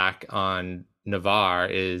back on Navarre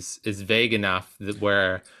is vague enough that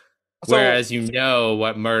whereas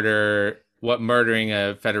what murdering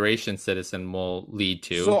a Federation citizen will lead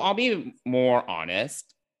to. So I'll be more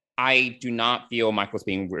honest. I do not feel Michael's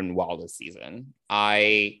being written well this season.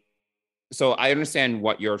 So I understand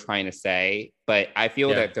what you're trying to say, but I feel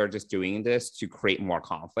that they're just doing this to create more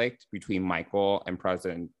conflict between Michael and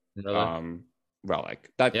President Relic.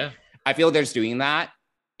 I feel they're just doing that.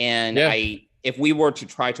 And if we were to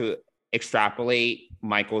try to extrapolate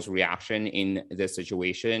Michael's reaction in this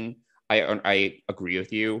situation, I agree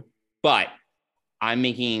with you. But I'm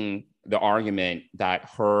making the argument that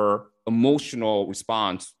her emotional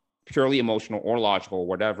response, purely emotional or logical,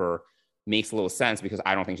 whatever, makes a little sense because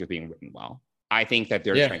I don't think she's being written well. I think that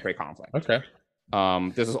they're trying to create conflict. Okay.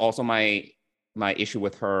 This is also my issue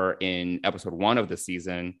with her in episode 1 of the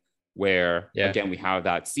season, where again we have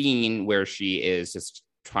that scene where she is just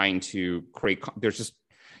trying to create. She's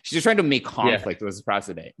just trying to make conflict with this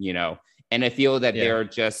precedent, And I feel that they're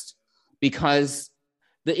just because.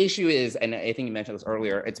 The issue is, and I think you mentioned this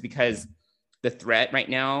earlier, it's because the threat right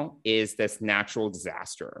now is this natural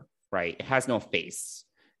disaster, right? It has no face.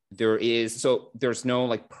 There's no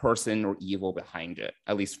like person or evil behind it,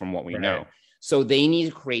 at least from what we know. So they need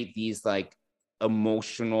to create these like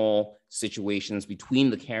emotional situations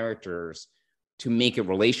between the characters to make it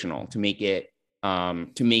relational, to make it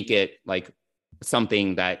like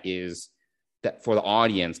something that for the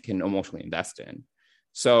audience can emotionally invest in.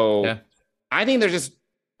 So I think there's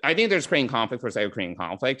creating conflict for the sake of creating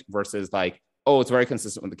conflict versus like, it's very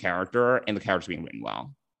consistent with the character and the character's being written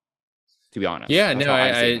well, to be honest. Yeah, no,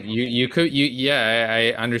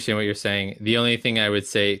 I understand what you're saying. The only thing I would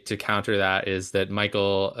say to counter that is that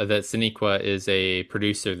Sonequa is a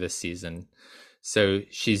producer this season. So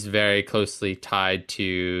she's very closely tied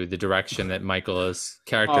to the direction that Michael's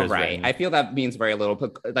character is written. I feel that means very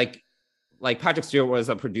little. Like Patrick Stewart was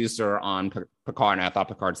a producer on Picard, and I thought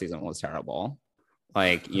Picard season was terrible.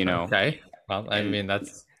 Okay. Well, I mean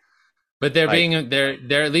but they're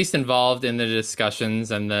they're at least involved in the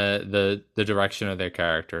discussions and the direction of their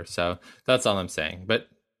character. So that's all I'm saying. But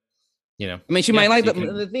I mean, she might like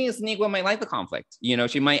the thing is, Sonequa might like the conflict.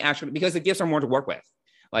 She might actually, because it gives her more to work with,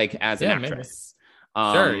 like as an actress.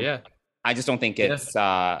 Sure. I just don't think it's.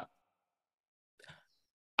 I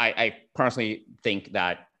personally think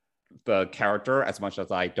that the character, as much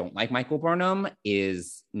as I don't like Michael Burnham,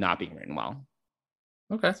 is not being written well.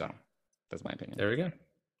 Okay. So that's my opinion. There we go.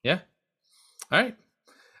 Yeah. All right.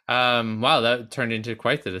 Wow, that turned into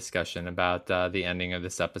quite the discussion about the ending of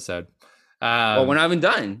this episode. Well, we're not even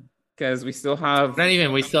done because we still have. Not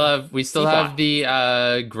even. We still have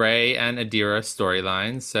the Gray and Adira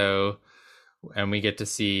storyline. So, and we get to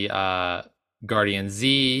see Guardian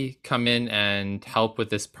Z come in and help with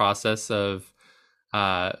this process of,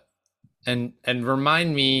 and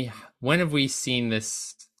remind me, when have we seen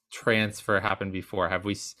this transfer happen before? Have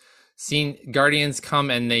we seen Guardians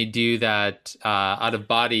come and they do that out of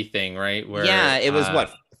body thing, right? Where it was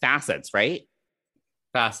facets, right?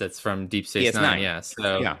 Facets from Deep Space Nine. Yeah.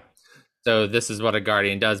 So this is what a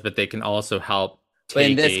Guardian does, but they can also help. But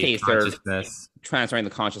in this case, they're transferring the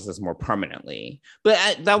consciousness more permanently.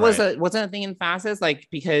 But that wasn't a thing in facets, like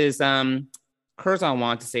because Curzon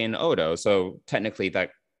wanted to stay in Odo, so technically that.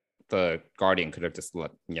 The Guardian could have just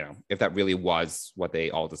if that really was what they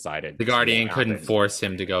all decided. The Guardian couldn't force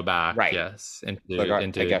him to go back. Right. Yes. Into I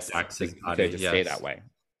guess Dax's body. Just stay that way.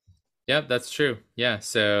 Yep, that's true. Yeah.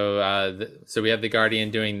 So so we have the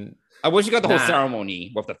Guardian doing. I wish you got the whole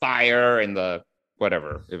ceremony with the fire and the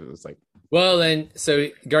whatever. It was like. Well, and so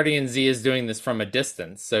Guardian Z is doing this from a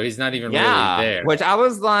distance, so he's not even really there. Which I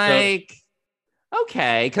was like,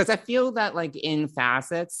 okay, because I feel that like in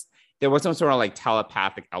facets. There was some sort of like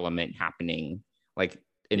telepathic element happening, like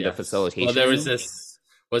in the facilitation. Well, there was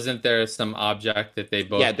wasn't there some object that they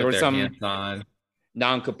both there was some hands on?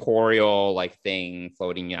 Non-corporeal like thing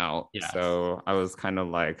floating out. So I was kind of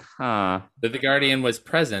like, But the Guardian was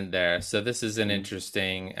present there. So this is an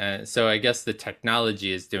interesting, so I guess the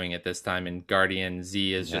technology is doing it this time and Guardian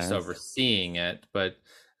Z is just overseeing it. But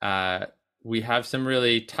we have some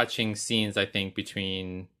really touching scenes, I think,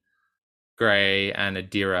 between Gray and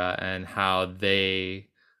Adira and how they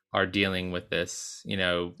are dealing with this.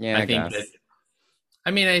 I think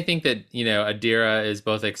that Adira is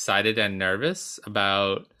both excited and nervous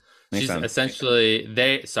about Makes She's sense. essentially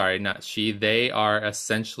they are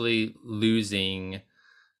essentially losing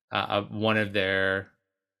one of their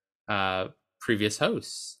previous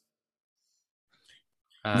hosts.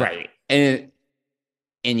 Right. And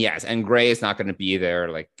yes, and Gray is not going to be there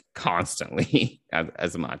like constantly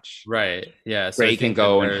as much. Right. Yeah. So I Gray can think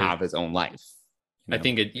go and have his own life. I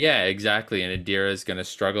think yeah, exactly. And Adira is going to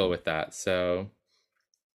struggle with that. So,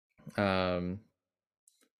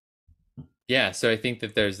 yeah. So I think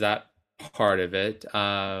that there's that part of it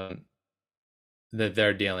that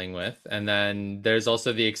they're dealing with, and then there's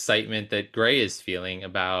also the excitement that Gray is feeling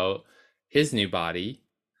about his new body,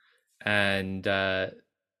 and so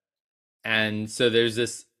there's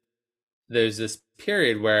this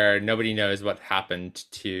period where nobody knows what happened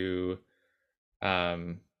to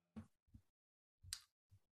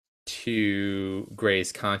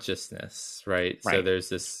Gray's consciousness, right? So there's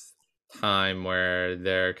this time where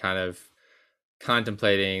they're kind of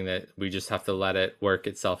contemplating that we just have to let it work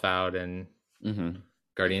itself out, and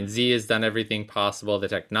Guardian Z has done everything possible, the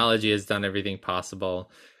technology has done everything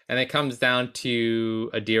possible, and it comes down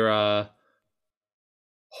to Adira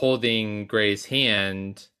holding Gray's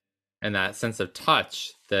hand and that sense of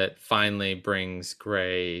touch that finally brings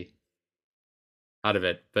Gray out of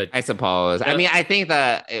it. But I suppose. I mean, I think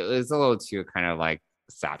that it was a little too kind of like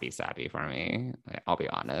sappy for me. I'll be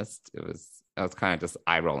honest. It was kind of just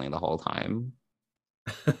eye rolling the whole time.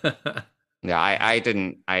 Yeah,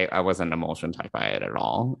 I wasn't emotion type by it at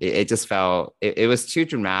all. It just felt it was too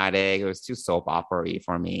dramatic. It was too soap opera-y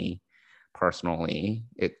for me personally.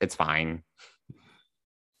 It's fine.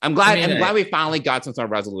 I'm glad we finally got some sort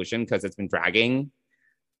of resolution, because it's been dragging,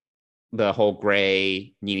 the whole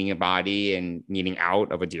Gray needing a body and needing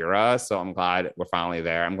out of Adira. So I'm glad we're finally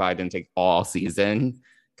there. I'm glad it didn't take all season,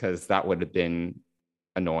 because that would have been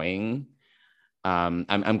annoying.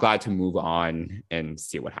 I'm glad to move on and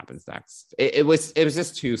see what happens next. It was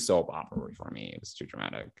just too soap opera for me. It was too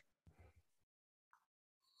dramatic.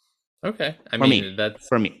 Okay. That's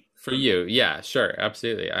for me. For you, yeah, sure,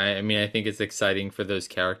 absolutely. I mean, I think it's exciting for those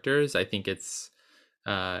characters. I think it's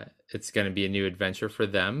going to be a new adventure for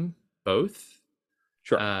them both.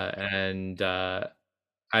 Sure. And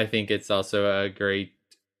I think it's also a great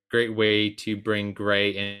way to bring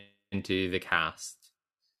Gray into the cast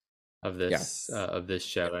of this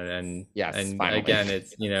show. And yes, and finally. Again,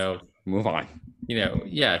 it's move on.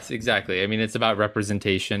 Yes, exactly. I mean, it's about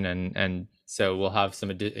representation, and so we'll have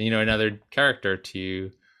some another character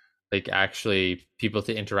to like actually people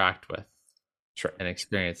to interact with, sure, and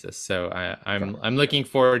experience this. So I'm looking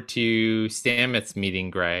forward to Stamets meeting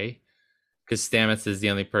Gray, because Stamets is the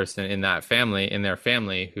only person in their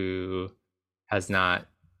family who does not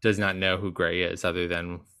know who Gray is other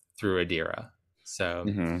than through Adira. So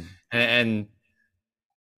and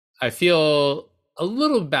I feel a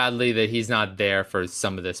little badly that he's not there for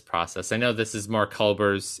some of this process. I know this is more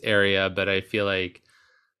Culber's area, but I feel like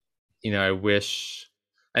I wish.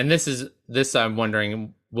 And this I'm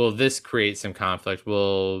wondering, will this create some conflict?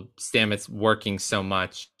 Will Stamets working so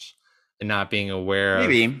much and not being aware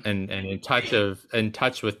Maybe. of and in touch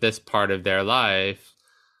with this part of their life,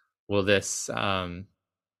 will this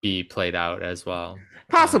be played out as well?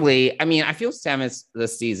 Possibly. I mean, I feel Stamets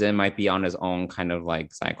this season might be on his own kind of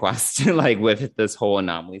like side quest, like with this whole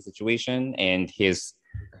anomaly situation and his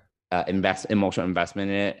emotional investment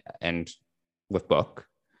in it, and with Book.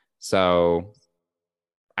 So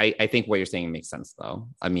I think what you're saying makes sense, though.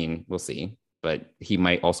 I mean, we'll see, but he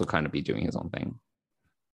might also kind of be doing his own thing.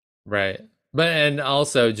 Right. And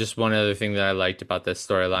also just one other thing that I liked about this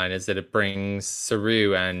storyline is that it brings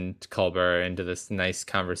Saru and Culber into this nice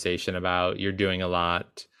conversation about you're doing a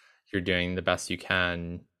lot, you're doing the best you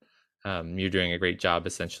can, you're doing a great job,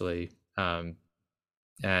 essentially. And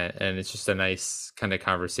it's just a nice kind of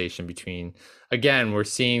conversation between, again, we're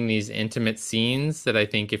seeing these intimate scenes that I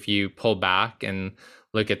think if you pull back and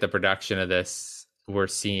look at the production of this, we're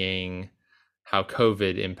seeing how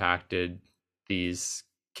COVID impacted these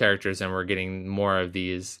characters, and we're getting more of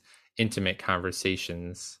these intimate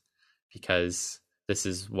conversations because this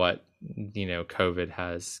is what COVID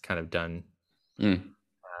has kind of done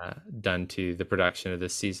to the production of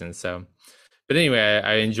this season. So, but anyway,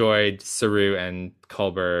 I enjoyed Saru and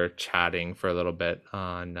Culber chatting for a little bit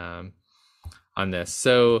on this.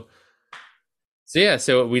 So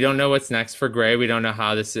we don't know what's next for Gray. We don't know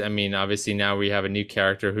how this. I mean, obviously now we have a new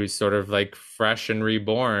character who's sort of like fresh and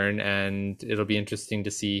reborn, and it'll be interesting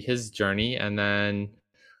to see his journey, and then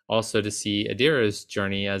also to see Adira's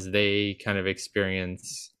journey as they kind of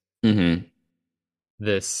experience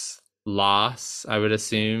this loss, I would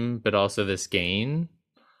assume, but also this gain.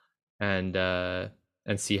 And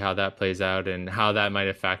and see how that plays out and how that might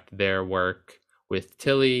affect their work with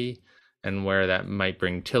Tilly and where that might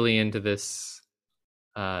bring Tilly into this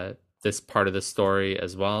this part of the story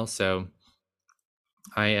as well. So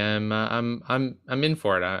I am I'm in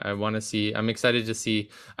for it. I want to see. I'm excited to see.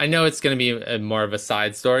 I know it's going to be more of a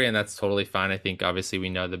side story, and that's totally fine. I think obviously we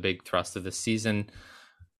know the big thrust of the season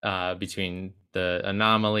between the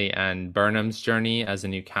Anomaly and Burnham's journey as a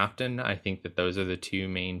new captain. I think that those are the two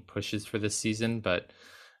main pushes for this season. But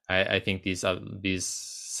I think these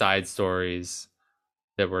side stories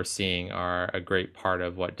that we're seeing are a great part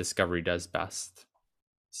of what Discovery does best.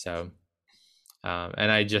 So.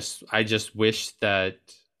 And I just wish that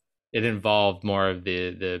it involved more of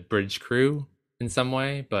the bridge crew in some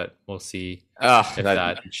way, but we'll see. If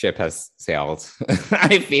that ship has sailed.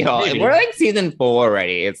 I feel maybe. We're like season 4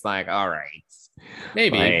 already. It's like, all right,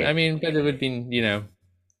 maybe. I mean, but it would be,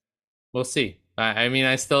 we'll see.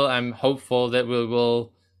 I'm hopeful that we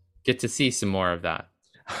will get to see some more of that.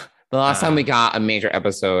 The last time we got a major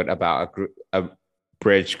episode about a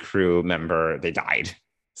bridge crew member, they died.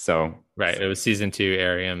 So right, it was season 2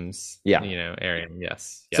 Ariam's. Yeah, Ariam.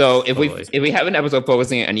 Yes. So if we have an episode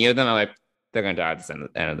focusing on any of them, I'm like, they're gonna die at the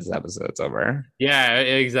end of this episode. It's over. Yeah,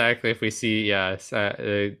 exactly. If we see,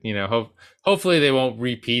 hopefully they won't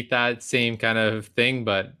repeat that same kind of thing,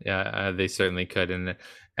 but they certainly could. And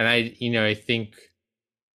I think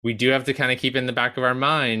we do have to kind of keep in the back of our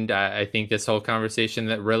mind. I think this whole conversation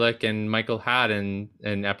that Rillak and Michael had in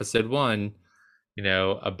episode 1,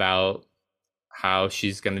 about how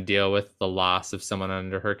she's going to deal with the loss of someone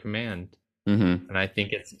under her command. Mm-hmm. And I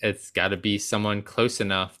think it's got to be someone close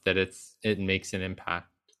enough that it makes an impact.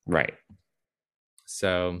 Right.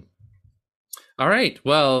 So, all right.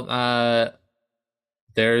 Well,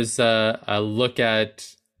 there's a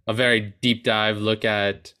very deep dive look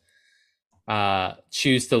at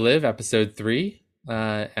Choose to Live, episode 3.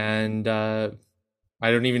 And I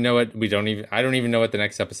don't even know what the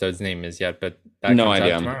next episode's name is yet, but that no comes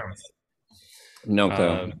idea. Out tomorrow. No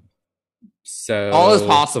clue. So all is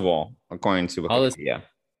possible, according to Wikipedia.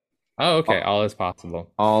 Oh, okay. All is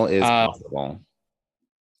possible. All is possible.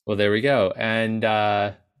 Well, there we go. And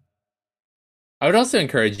I would also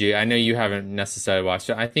encourage you. I know you haven't necessarily watched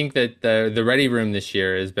it. I think that the Ready Room this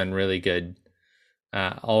year has been really good.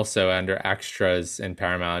 Also under extras in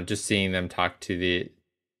Paramount, just seeing them talk to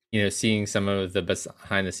seeing some of the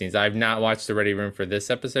behind the scenes. I've not watched the Ready Room for this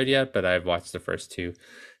episode yet, but I've watched the first 2.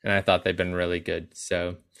 And I thought they've been really good.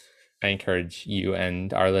 So I encourage you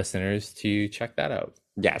and our listeners to check that out.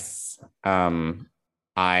 Yes. I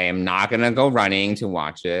am not going to go running to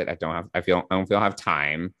watch it. I don't feel I have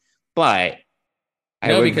time, but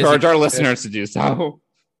I would encourage our listeners to do so.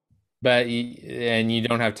 But you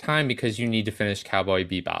don't have time because you need to finish Cowboy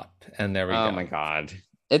Bebop. And there we go. Oh my God.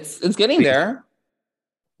 It's getting there.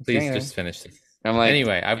 Please just finish this. I'm like,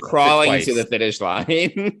 anyway, I'm crawling to the finish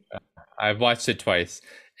line. I've watched it twice.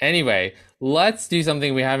 Anyway, let's do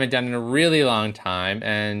something we haven't done in a really long time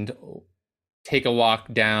and take a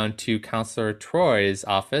walk down to Counselor Troy's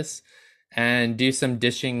office and do some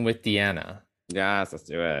dishing with Deanna. Yes, let's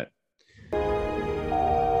do it.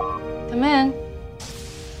 Come in.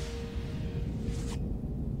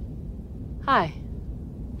 Hi.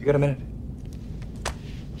 You got a minute?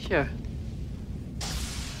 Sure.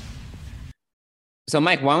 So,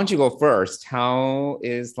 Mike, why don't you go first? How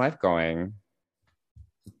is life going?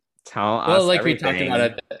 Tell us everything.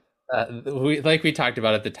 We talked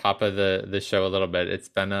about at the top of the show a little bit. It's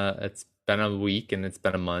been a week and it's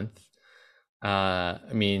been a month.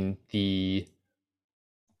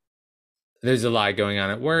 There's a lot going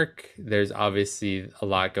on at work. There's obviously a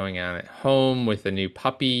lot going on at home with a new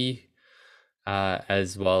puppy,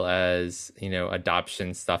 as well as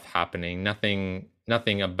adoption stuff happening. Nothing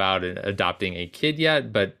about adopting a kid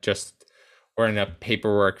yet, but just we're in a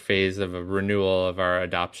paperwork phase of a renewal of our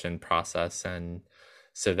adoption process, and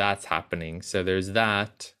so that's happening. So there's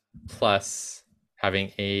that, plus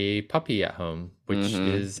having a puppy at home, which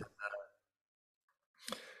is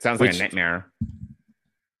sounds like a nightmare.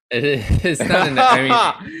 It is not a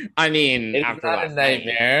nightmare. I mean, it's not a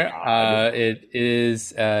nightmare. It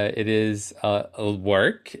is a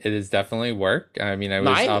work. It is definitely work. I mean,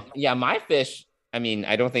 my fish. I mean,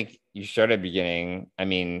 I don't think you shared at the beginning. I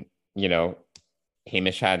mean,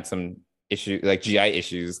 Hamish had some issues, like GI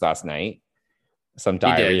issues last night, some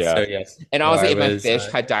diarrhea. So, yes. And honestly, if my fish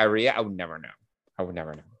had diarrhea, I would never know.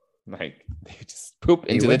 Like, they just poop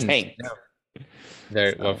into the tank. No.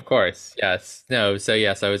 Well, of course. Yes. No. So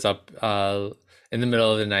yes, I was up in the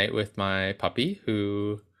middle of the night with my puppy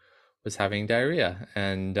who was having diarrhea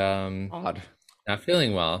and odd, not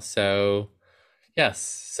feeling well. So Yes,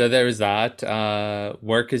 so there was that.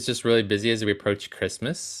 Work is just really busy as we approach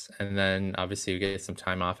Christmas, and then obviously we get some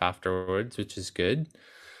time off afterwards, which is good.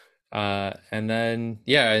 And then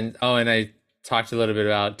yeah, and I talked a little bit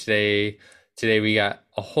about today. Today we got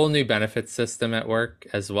a whole new benefit system at work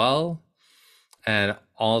as well, and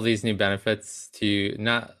all these new benefits to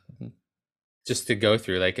not just to go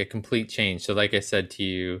through like a complete change. So like I said to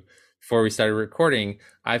you before we started recording,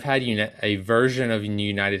 I've had a version of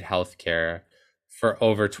United Healthcare for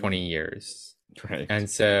over 20 years. Right. And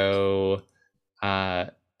so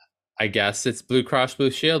I guess it's Blue Cross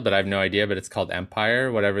Blue Shield, but I have no idea, but it's called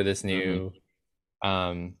Empire, whatever this new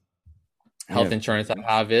health insurance I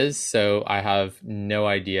have is. So I have no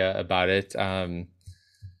idea about it. And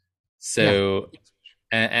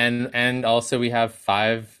also we have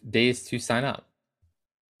 5 days to sign up.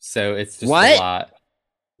 So it's just a lot.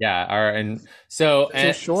 Yeah, so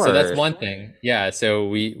that's one thing. Yeah, so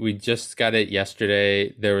we just got it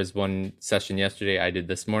yesterday. There was one session yesterday. I did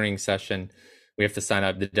this morning session. We have to sign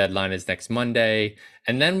up. The deadline is next Monday,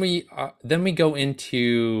 and then we go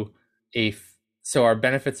into so our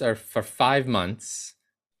benefits are for 5 months,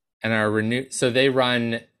 and our renew. So they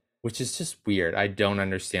run, which is just weird. I don't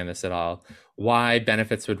understand this at all. Why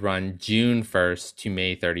benefits would run June 1st to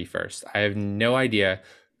May 31st? I have no idea.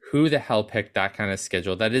 Who the hell picked that kind of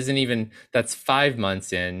schedule? That's 5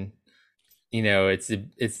 months in. You know, it's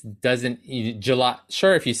July.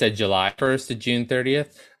 Sure, if you said July 1st to June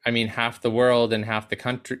 30th, I mean, half the world and half the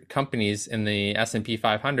companies in the S&P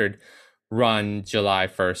 500 run July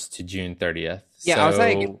 1st to June 30th. Yeah, so,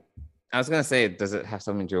 I was gonna say, does it have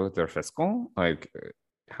something to do with their fiscal, like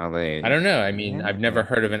how they? I don't know. I mean, I've never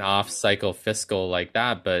heard of an off-cycle fiscal like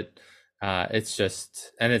that, but. It's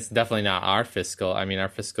just, and it's definitely not our fiscal. I mean, our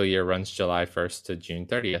fiscal year runs July 1st to June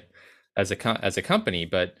 30th as a company,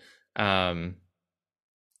 but I've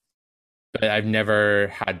never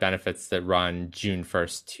had benefits that run June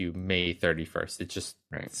 1st to May 31st. It's just,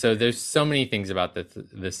 so there's so many things about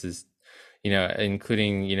this is, you know,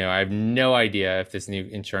 including, you know, I have no idea if this new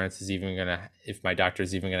insurance is if my doctor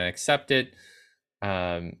is even going to accept it.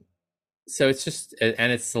 So it's just,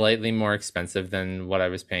 and it's slightly more expensive than what I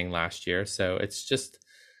was paying last year. So it's just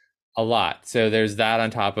a lot. So there's that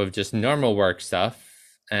on top of just normal work stuff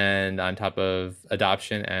and on top of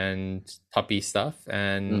adoption and puppy stuff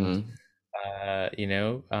and,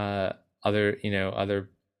 other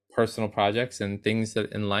personal projects and things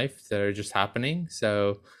that in life that are just happening.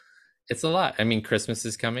 So it's a lot. I mean, Christmas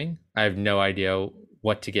is coming. I have no idea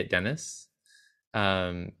what to get Dennis.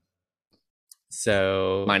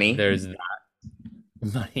 So money. There's that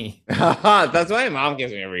money. That's what my mom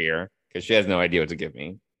gives me every year because she has no idea what to give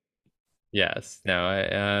me. Yes.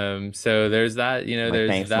 No. So there's that. You know, there's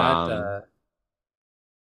thanks, that. Mom.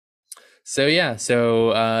 So yeah.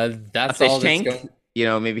 So that's a fish all. Tank. You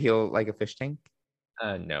know, maybe he'll like a fish tank.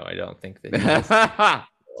 No, I don't think that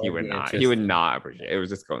he would not. He would not appreciate it. It would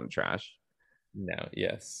just go in the trash. No.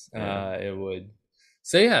 Yes. It would.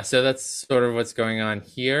 So yeah, so that's sort of what's going on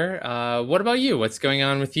here. What about you? What's going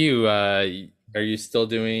on with you? Are you still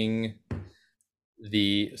doing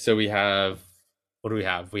so we have, what do we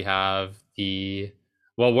have? We have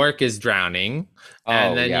work is drowning.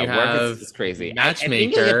 And then you have work is crazy. Matchmaker. I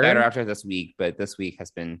think it'll get better after this week, but this week has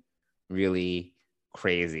been really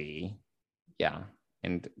crazy. Yeah.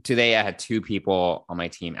 And today I had 2 people on my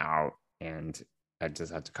team out and I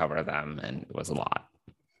just had to cover them and it was a lot.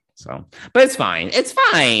 So, but it's fine. It's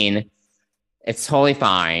fine. It's totally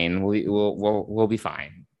fine. We'll be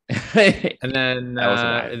fine. And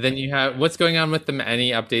then you have, what's going on with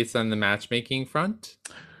any updates on the matchmaking front?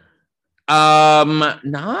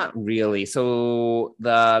 Not really. So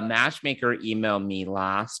the matchmaker emailed me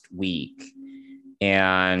last week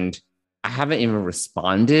and I haven't even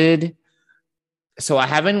responded. So I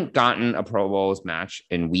haven't gotten a proposed match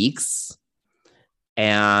in weeks.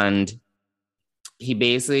 And he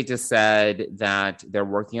basically just said that they're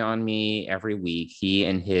working on me every week. He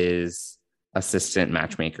and his assistant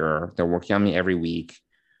matchmaker, they're working on me every week.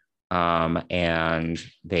 And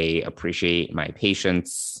they appreciate my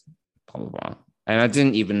patience, blah, blah, blah. And I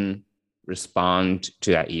didn't even respond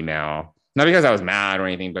to that email. Not because I was mad or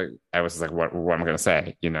anything, but I was just like, what am I going to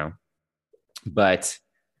say, you know? But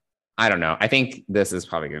I don't know. I think this is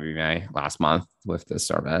probably going to be my last month with this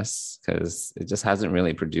service because it just hasn't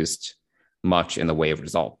really produced much in the way of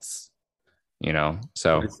results, you know?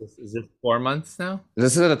 So is this 4 months now?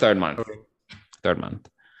 This is the third month. Okay.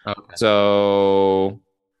 So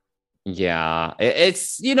yeah,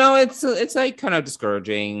 it's, you know, it's like kind of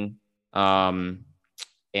discouraging. And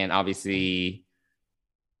obviously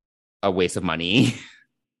a waste of money,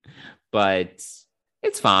 but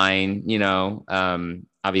it's fine.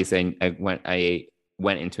 Obviously I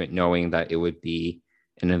went into it knowing that it would be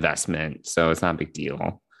an investment, so it's not a big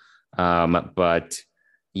deal. But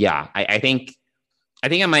yeah, I think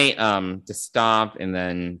I might just stop and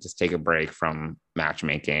then just take a break from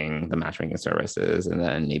the matchmaking services, and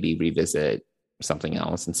then maybe revisit something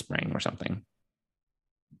else in spring or something.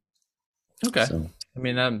 Okay. So, I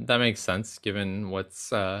mean, that makes sense given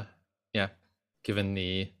given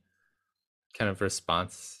the kind of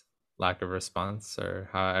lack of response, or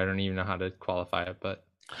how, I don't even know how to qualify it, but.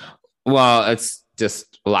 well, it's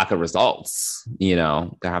just lack of results. There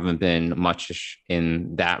haven't been much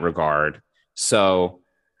in that regard. So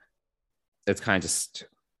it's kind of just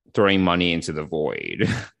throwing money into the void,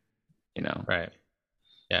 Right.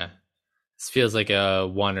 Yeah. This feels like a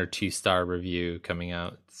 1 or 2 star review coming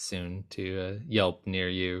out soon to Yelp near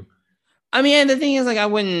you. I mean, the thing is, like, I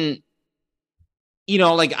wouldn't,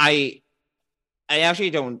 I actually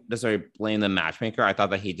don't necessarily blame the matchmaker. I thought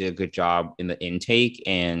that he did a good job in the intake,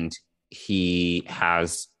 and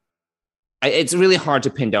it's really hard to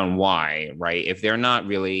pin down why, right? If they're not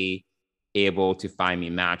really able to find me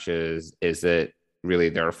matches, is it really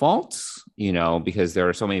their fault? Because there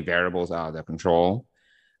are so many variables out of their control,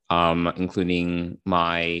 including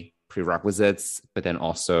my prerequisites, but then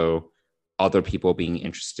also other people being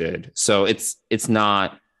interested. So it's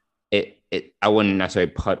not it. I wouldn't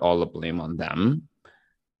necessarily put all the blame on them.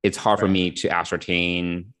 It's hard for me to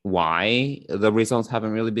ascertain why the results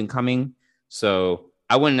haven't really been coming. So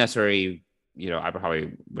I wouldn't necessarily, I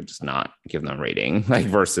probably would just not give them a rating, like,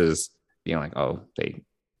 versus being like, oh, they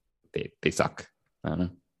suck. I don't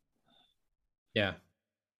know. Yeah.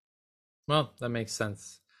 Well, that makes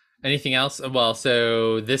sense. Anything else? Well,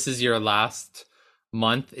 so this is your last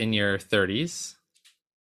month in your 30s.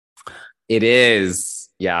 It is.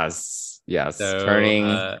 Yes.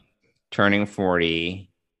 So, turning 40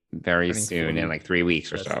 very soon, 40. In like 3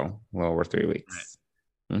 weeks or so. A little over 3 weeks.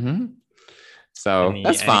 Right. Mm-hmm. So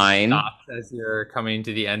that's fine. As you're coming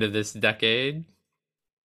to the end of this decade.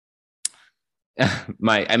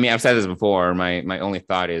 I've said this before. My only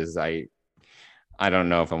thought is I don't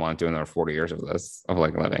know if I want to do another 40 years of this, of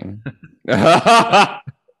like living.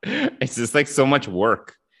 It's just like so much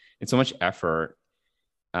work. It's so much effort,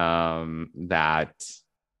 that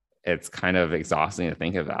it's kind of exhausting to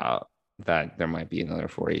think about that there might be another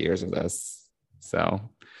 40 years of this.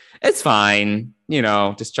 So it's fine,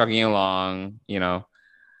 just chugging along,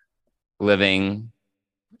 living,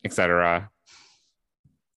 etc.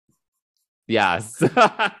 Yes.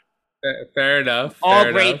 Fair enough.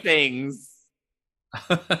 All great things.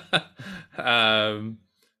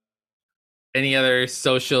 Any other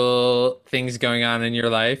social things going on in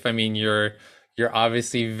your life? I mean, you're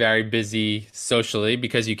obviously very busy socially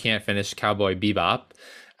because you can't finish Cowboy Bebop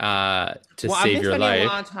to save your life. I've been spending a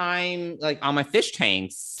lot of time like on my fish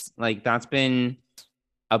tanks. Like, that's been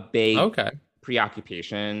a big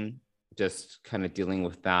preoccupation, just kind of dealing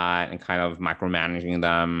with that and kind of micromanaging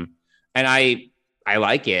them. And I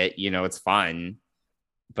like it, it's fun,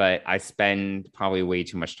 but I spend probably way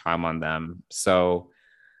too much time on them. So,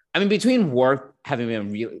 I mean, between work's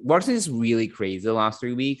just really crazy the last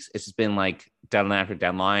 3 weeks. It's just been like deadline after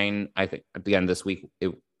deadline. I think at the end of this week,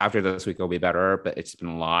 after this week, it'll be better, but it's been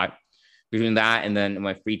a lot between that. And then in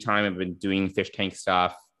my free time, I've been doing fish tank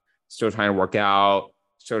stuff, still trying to work out,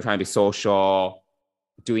 still trying to be social,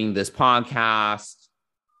 doing this podcast.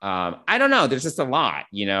 I don't know. There's just a lot,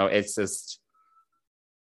 it's just,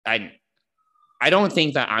 I don't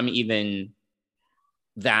think that I'm even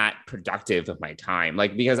that productive of my time.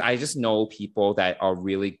 Like, because I just know people that are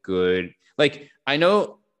really good. Like, I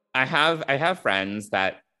know I have friends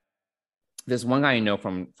that, there's one guy I know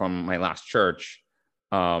from my last church.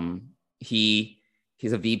 He's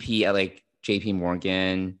a VP at like JP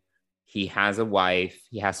Morgan. He has a wife.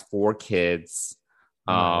 He has 4 kids.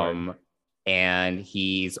 And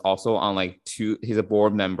he's also on he's a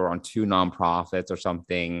board member on 2 nonprofits or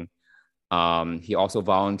something. He also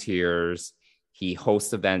volunteers. He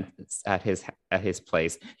hosts events at his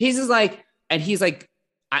place. He's just like, and he's like,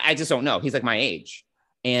 I just don't know. He's like my age.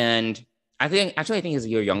 And I think he's a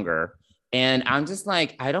year younger. And I'm just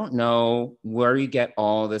like, I don't know where you get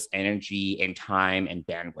all this energy and time and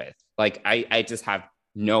bandwidth. Like, I just have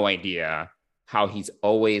no idea how he's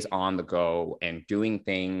always on the go and doing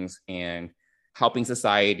things and helping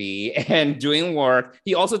society and doing work.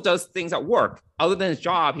 He also does things at work. Other than his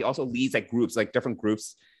job, he also leads like groups, like different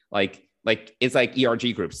groups, like it's like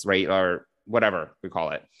ERG groups, right? Or whatever we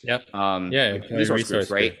call it. Yep. Resource groups,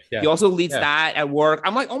 right? Yeah. He also leads that at work.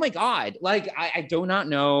 I'm like, oh my God. Like, I do not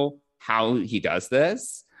know how he does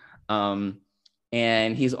this.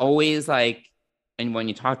 And he's always like, And when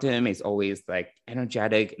you talk to him, he's always like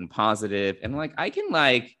energetic and positive. And like, I feel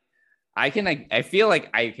like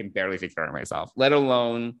I can barely take care of myself, let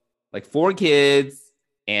alone like 4 kids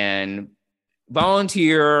and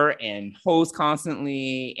volunteer and host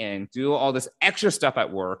constantly and do all this extra stuff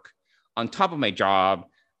at work on top of my job.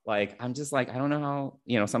 Like, I'm just like, I don't know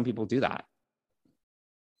how, some people do that.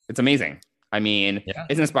 It's amazing. I mean,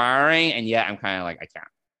 It's inspiring. And yet I'm kind of like,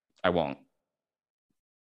 I won't,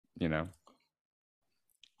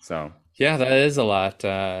 so. Yeah, that is a lot.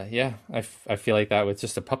 I feel like that with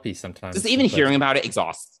just a puppy sometimes. Just even hearing about it is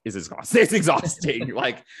exhausting. It's exhausting.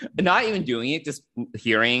 Like, not even doing it, just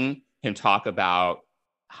hearing him talk about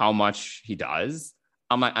how much he does.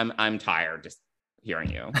 I'm tired just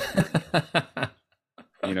hearing you.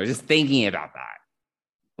 Just thinking about that,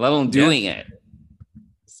 let alone doing it.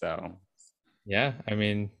 So, yeah, I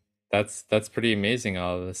mean, that's pretty amazing,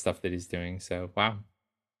 all of the stuff that he's doing. So, wow.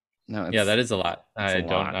 No, that is a lot. It's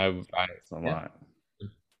a lot.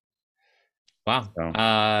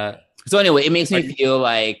 Wow. So anyway, it makes me feel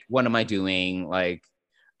like, what am I doing? Like,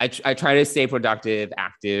 I try to stay productive,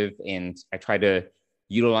 active, and I try to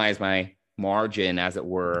utilize my margin, as it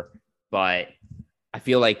were. But I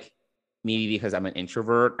feel like maybe because I'm an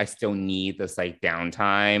introvert, I still need this like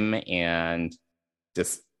downtime and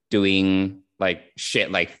just doing like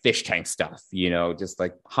shit, like fish tank stuff, just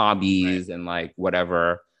like hobbies and like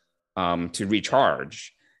whatever, to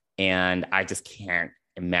recharge. And I just can't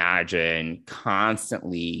imagine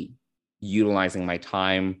constantly utilizing my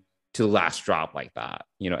time to the last drop like that.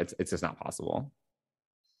 It's just not possible.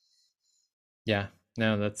 Yeah,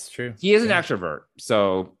 no, that's true. He is an extrovert,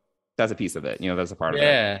 so that's a piece of it. That's a part of it.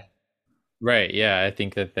 Yeah, right. Yeah, I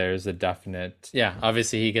think that there's a definite. Yeah,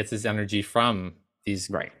 obviously he gets his energy from these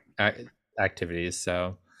activities.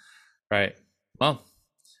 So, right. Well,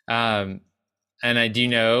 and I do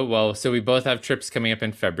know. Well, so we both have trips coming up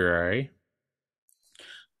in February.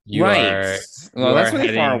 That's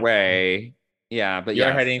really far away. Yeah, but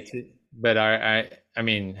you're heading to. But I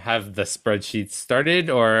mean, have the spreadsheets started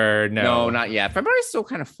or no? No, not yet. February's still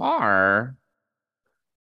kind of far.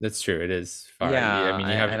 That's true. It is far. Yeah, I mean,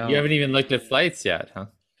 you haven't even looked at flights yet, huh?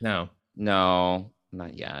 No,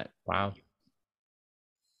 not yet. Wow.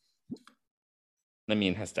 I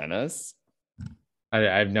mean, has Dennis? I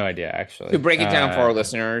have no idea, actually. To break it down for our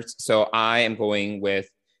listeners, so I am going with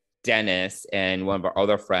Dennis and one of our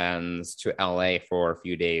other friends to LA for a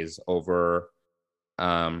few days over.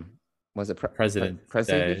 Was it President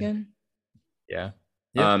weekend? Yeah.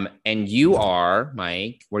 And you are,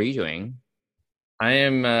 Mike. What are you doing? I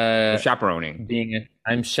am chaperoning.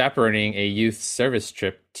 I'm chaperoning a youth service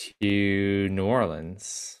trip to New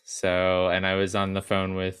Orleans. So, and I was on the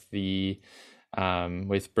phone with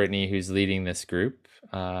with Brittany, who's leading this group,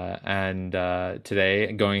 and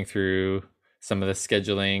today going through some of the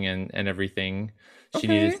scheduling and everything. She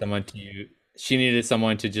needed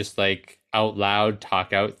someone to just like out loud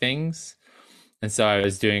talk out things, and so I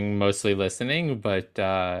was doing mostly listening. But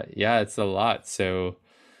it's a lot. So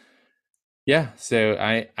I'm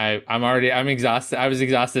exhausted. I was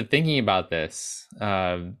exhausted thinking about this.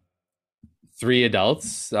 3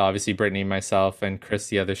 adults, obviously Brittany, myself, and Chris,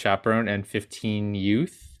 the other chaperone, and 15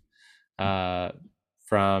 youth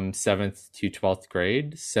from 7th to 12th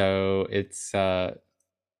grade. So it's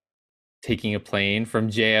taking a plane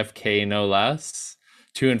from JFK, no less,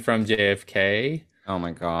 to and from JFK. Oh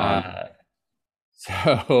my God.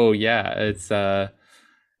 So yeah, it's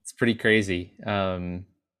pretty crazy. So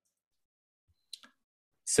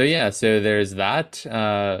there's that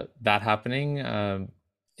happening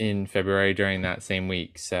in February during that same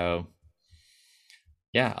week. So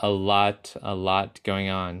yeah, a lot going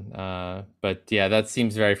on. But yeah, that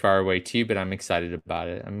seems very far away too, but I'm excited about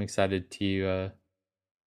it. I'm excited to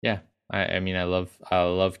I mean, I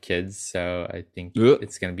love kids, so I think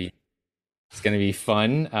it's gonna be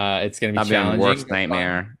fun. It's gonna be challenging. My worst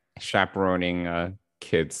nightmare, chaperoning a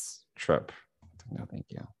kids trip. No, thank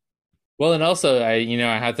you. Well, and also I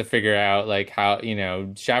had to figure out like how,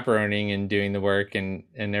 chaperoning and doing the work and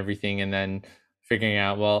everything, and then figuring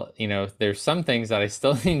out, well, there's some things that I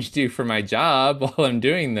still need to do for my job while I'm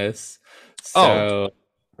doing this. So,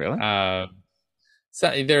 really?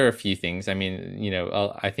 So there are a few things. I mean,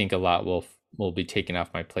 I think a lot will be taken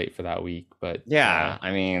off my plate for that week. But yeah,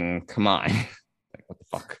 I mean, come on, like what the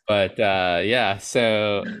fuck? But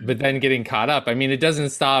so but then getting caught up. I mean, it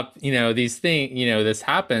doesn't stop. These things. This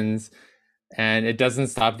happens, and it doesn't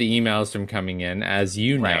stop the emails from coming in, as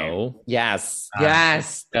you know. Yes.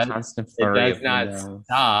 Constant flurry. It does not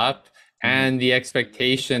stop. and the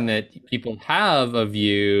expectation that people have of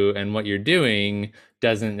you and what you're doing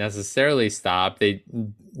doesn't necessarily stop. They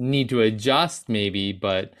need to adjust maybe,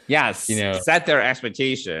 but Yes, set their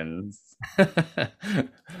expectations.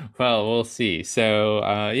 Well, we'll see. So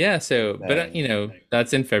but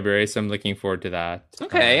that's in February, so I'm looking forward to that.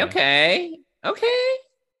 Okay.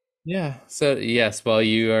 Yeah. So yes, while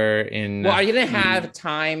you are in Well, are you gonna have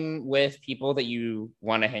time with people that you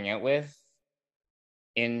want to hang out with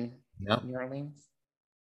in New Orleans?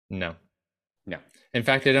 No. In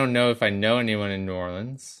fact, I don't know if I know anyone in New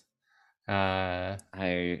Orleans. I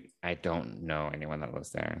don't know anyone that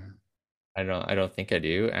lives there. I don't think I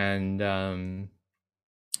do. And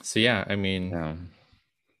so yeah, I mean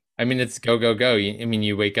it's go.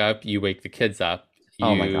 You wake up, you wake the kids up,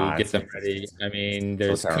 you get them ready. I mean,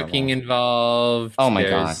 there's cooking involved. Oh my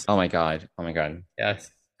god.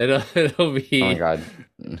 Yes. It'll be. Oh my god.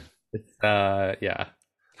 It's yeah.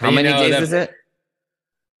 How many days is it?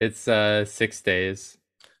 It's 6 days.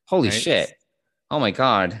 Holy shit. Oh my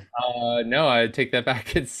god. No, I take that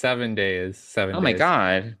back. It's 7 days. 7 days. Oh my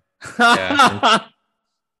god. Yeah,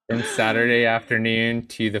 from Saturday afternoon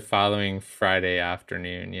to the following Friday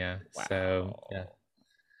afternoon. Yeah. Wow. So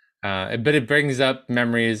yeah. But it brings up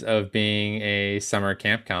memories of being a summer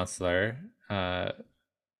camp counselor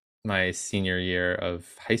my senior year of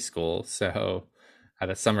high school. So at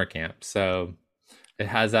a summer camp. So it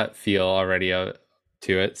has that feel already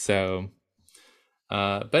to it. So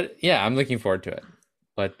but yeah, I'm looking forward to it.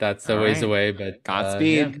 But that's a ways away. But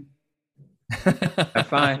Godspeed. Have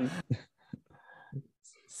fun.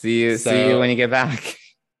 See you when you get back.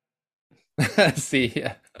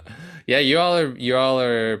 Yeah, you all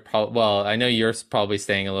are well, I know you're probably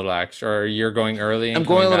staying a little extra, or you're going early. I'm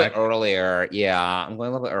going a little bit earlier. Yeah, I'm going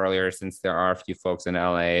a little bit earlier since there are a few folks in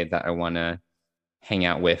LA that I want to hang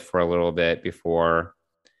out with for a little bit before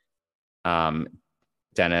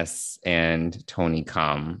Dennis and Tony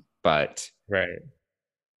come. But right.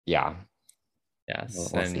 Yeah.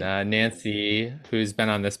 Yes. We'll and Nancy, who's been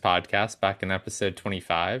on this podcast back in episode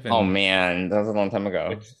 25. And oh, man. That was a long time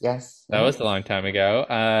ago. Yes. That was a long time ago.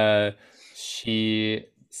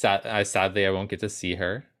 Sadly, I won't get to see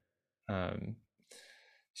her.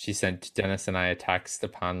 She sent Dennis and I a text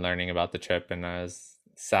upon learning about the trip, and I was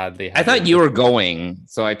sadly... I thought you were going,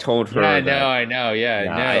 so I told her... I know. Yeah,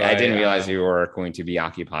 no, I didn't realize you were going to be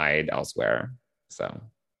occupied elsewhere, so...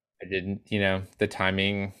 I didn't, the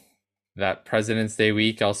timing... That President's Day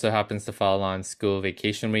week also happens to fall on school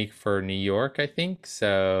vacation week for New York, I think.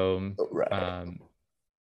 So,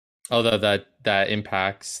 although that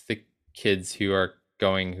impacts the kids who are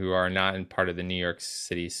going who are not in part of the New York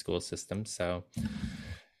City school system. So,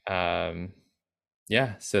 so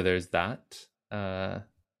there's that. But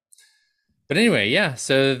anyway, yeah.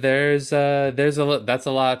 So there's that's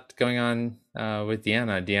a lot going on with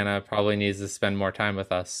Deanna. Deanna probably needs to spend more time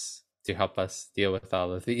with us to help us deal with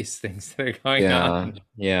all of these things that are going on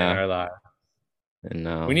in our lives.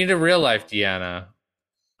 And we need a real life Deanna.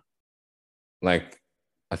 Like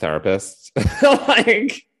a therapist.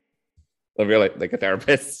 like a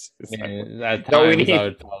therapist. That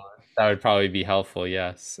would probably be helpful,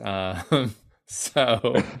 yes.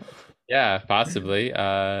 So yeah, possibly.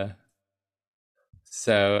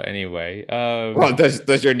 So anyway. Well,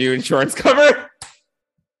 does your new insurance cover?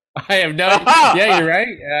 I have yeah, you're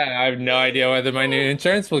right. Yeah, I have no idea whether my new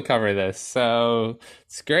insurance will cover this. So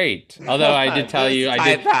it's great. Although I did tell you, Just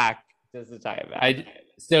to tie it back.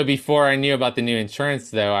 So before I knew about the new insurance,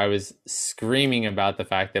 though, I was screaming about the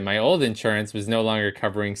fact that my old insurance was no longer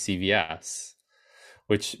covering CVS,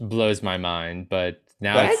 which blows my mind. But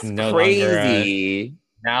now it's no longer.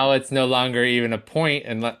 Now it's no longer even a point,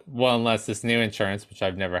 unless this new insurance, which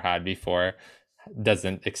I've never had before,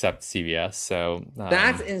 doesn't accept CVS. So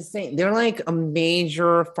that's insane. They're like a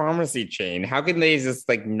major pharmacy chain. How can they just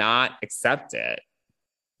not accept it?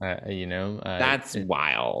 That's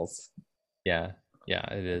wild. Yeah,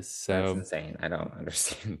 it is. So that's insane. I don't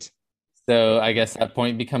understand. So I guess that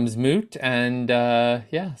point becomes moot, and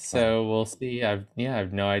so we'll see. I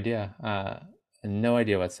have no idea. No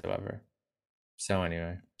idea whatsoever. So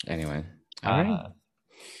anyway. All right.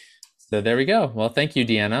 So there we go. Well, thank you,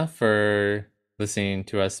 Deanna, for listening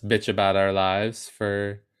to us bitch about our lives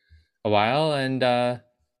for a while, and I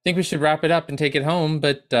think we should wrap it up and take it home.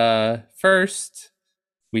 But first,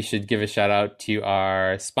 we should give a shout out to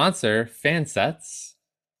our sponsor, Fansets.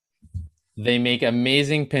 They make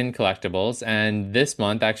amazing pin collectibles, and this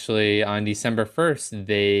month, actually on December 1st,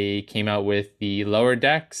 they came out with the Lower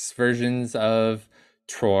Decks versions of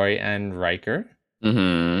Troy and Riker.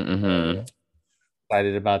 Mm-hmm.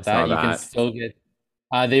 Excited about that. You can still get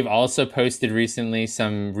They've also posted recently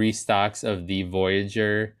some restocks of the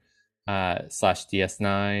Voyager slash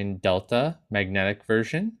DS9 Delta magnetic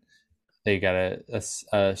version. They got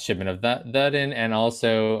a shipment of that in, and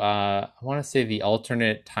also I want to say the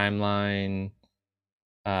alternate timeline,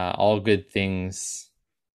 All Good Things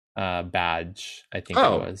badge. I think it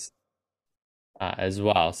was as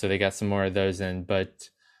well. So they got some more of those in, but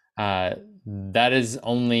that is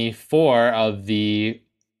only 4 of the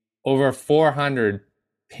over 400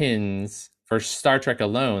 pins for Star Trek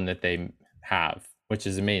alone that they have, which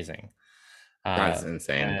is amazing. That's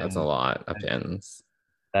insane. That's a lot of pins.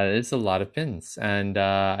 That is a lot of pins. And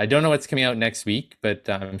I don't know what's coming out next week, but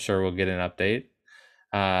I'm sure we'll get an update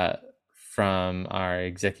from our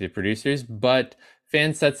executive producers. But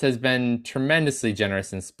Fansets has been tremendously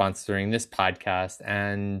generous in sponsoring this podcast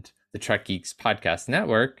and the Trek Geeks Podcast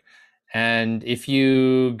Network. And if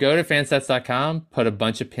you go to fansets.com, put a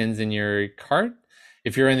bunch of pins in your cart.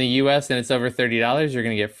 If you're in the US and it's over $30, you're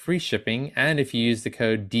going to get free shipping. And if you use the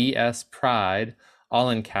code DSPRIDE, all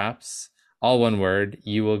in caps, all one word,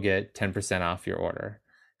 you will get 10% off your order.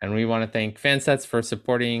 And we want to thank Fansets for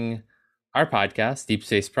supporting our podcast, Deep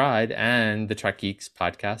Space Pride, and the Trek Geeks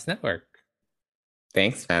Podcast Network.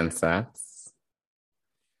 Thanks, Fansets.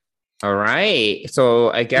 All right. So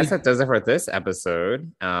I guess that does it for this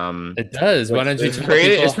episode. It does. Why don't you tell it's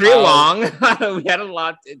pretty people long. We had a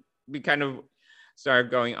lot. We kind of started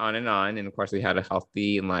going on. And of course, we had a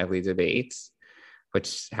healthy and lively debate,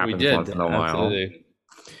 which happens once in a while. Absolutely.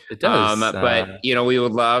 It does. But, we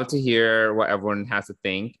would love to hear what everyone has to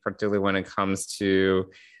think, particularly when it comes to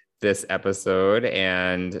this episode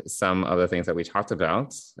and some other things that we talked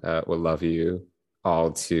about. We'd love you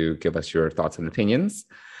all to give us your thoughts and opinions.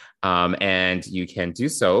 And you can do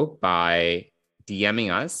so by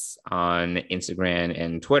DMing us on Instagram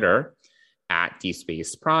and Twitter at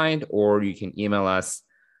DSpacePride, or you can email us.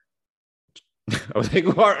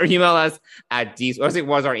 Email us at what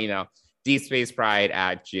was our email?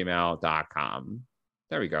 DSpacePride@gmail.com.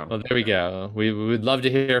 There we go. Well, there we go. We would love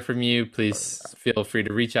to hear from you. Please feel free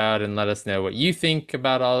to reach out and let us know what you think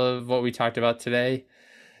about all of what we talked about today.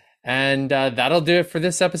 And that'll do it for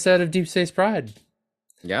this episode of Deep Space Pride.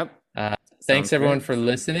 Yep. Thanks everyone for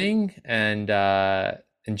listening and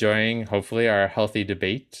enjoying, hopefully, our healthy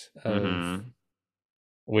debate,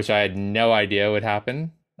 which I had no idea would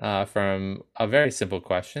happen from a very simple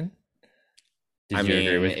question. Did you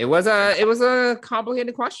agree with? It was a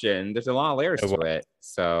complicated question. There's a lot of layers to it.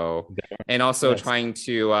 So, and also trying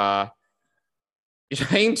to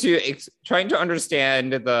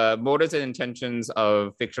understand the motives and intentions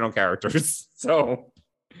of fictional characters. So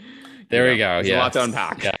there we go. There's a lot to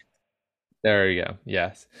unpack. Yeah. There we go.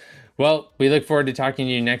 Yes. Well, we look forward to talking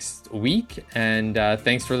to you next week. And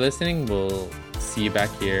thanks for listening. We'll see you back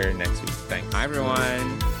here next week. Thanks. Hi,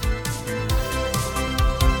 everyone.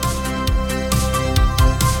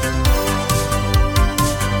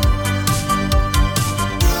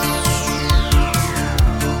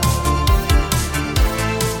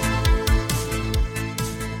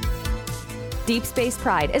 Deep Space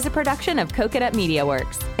Pride is a production of Coconut Media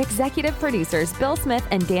Works. Executive producers Bill Smith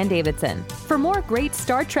and Dan Davidson. For more great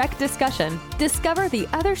Star Trek discussion, discover the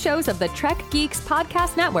other shows of the Trek Geeks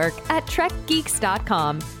Podcast Network at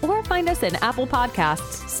trekgeeks.com or find us in Apple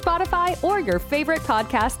Podcasts, Spotify, or your favorite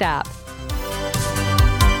podcast app.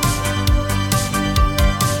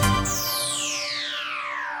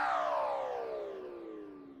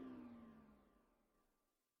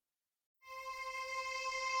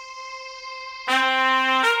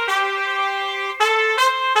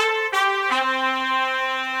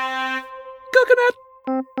 Coconut.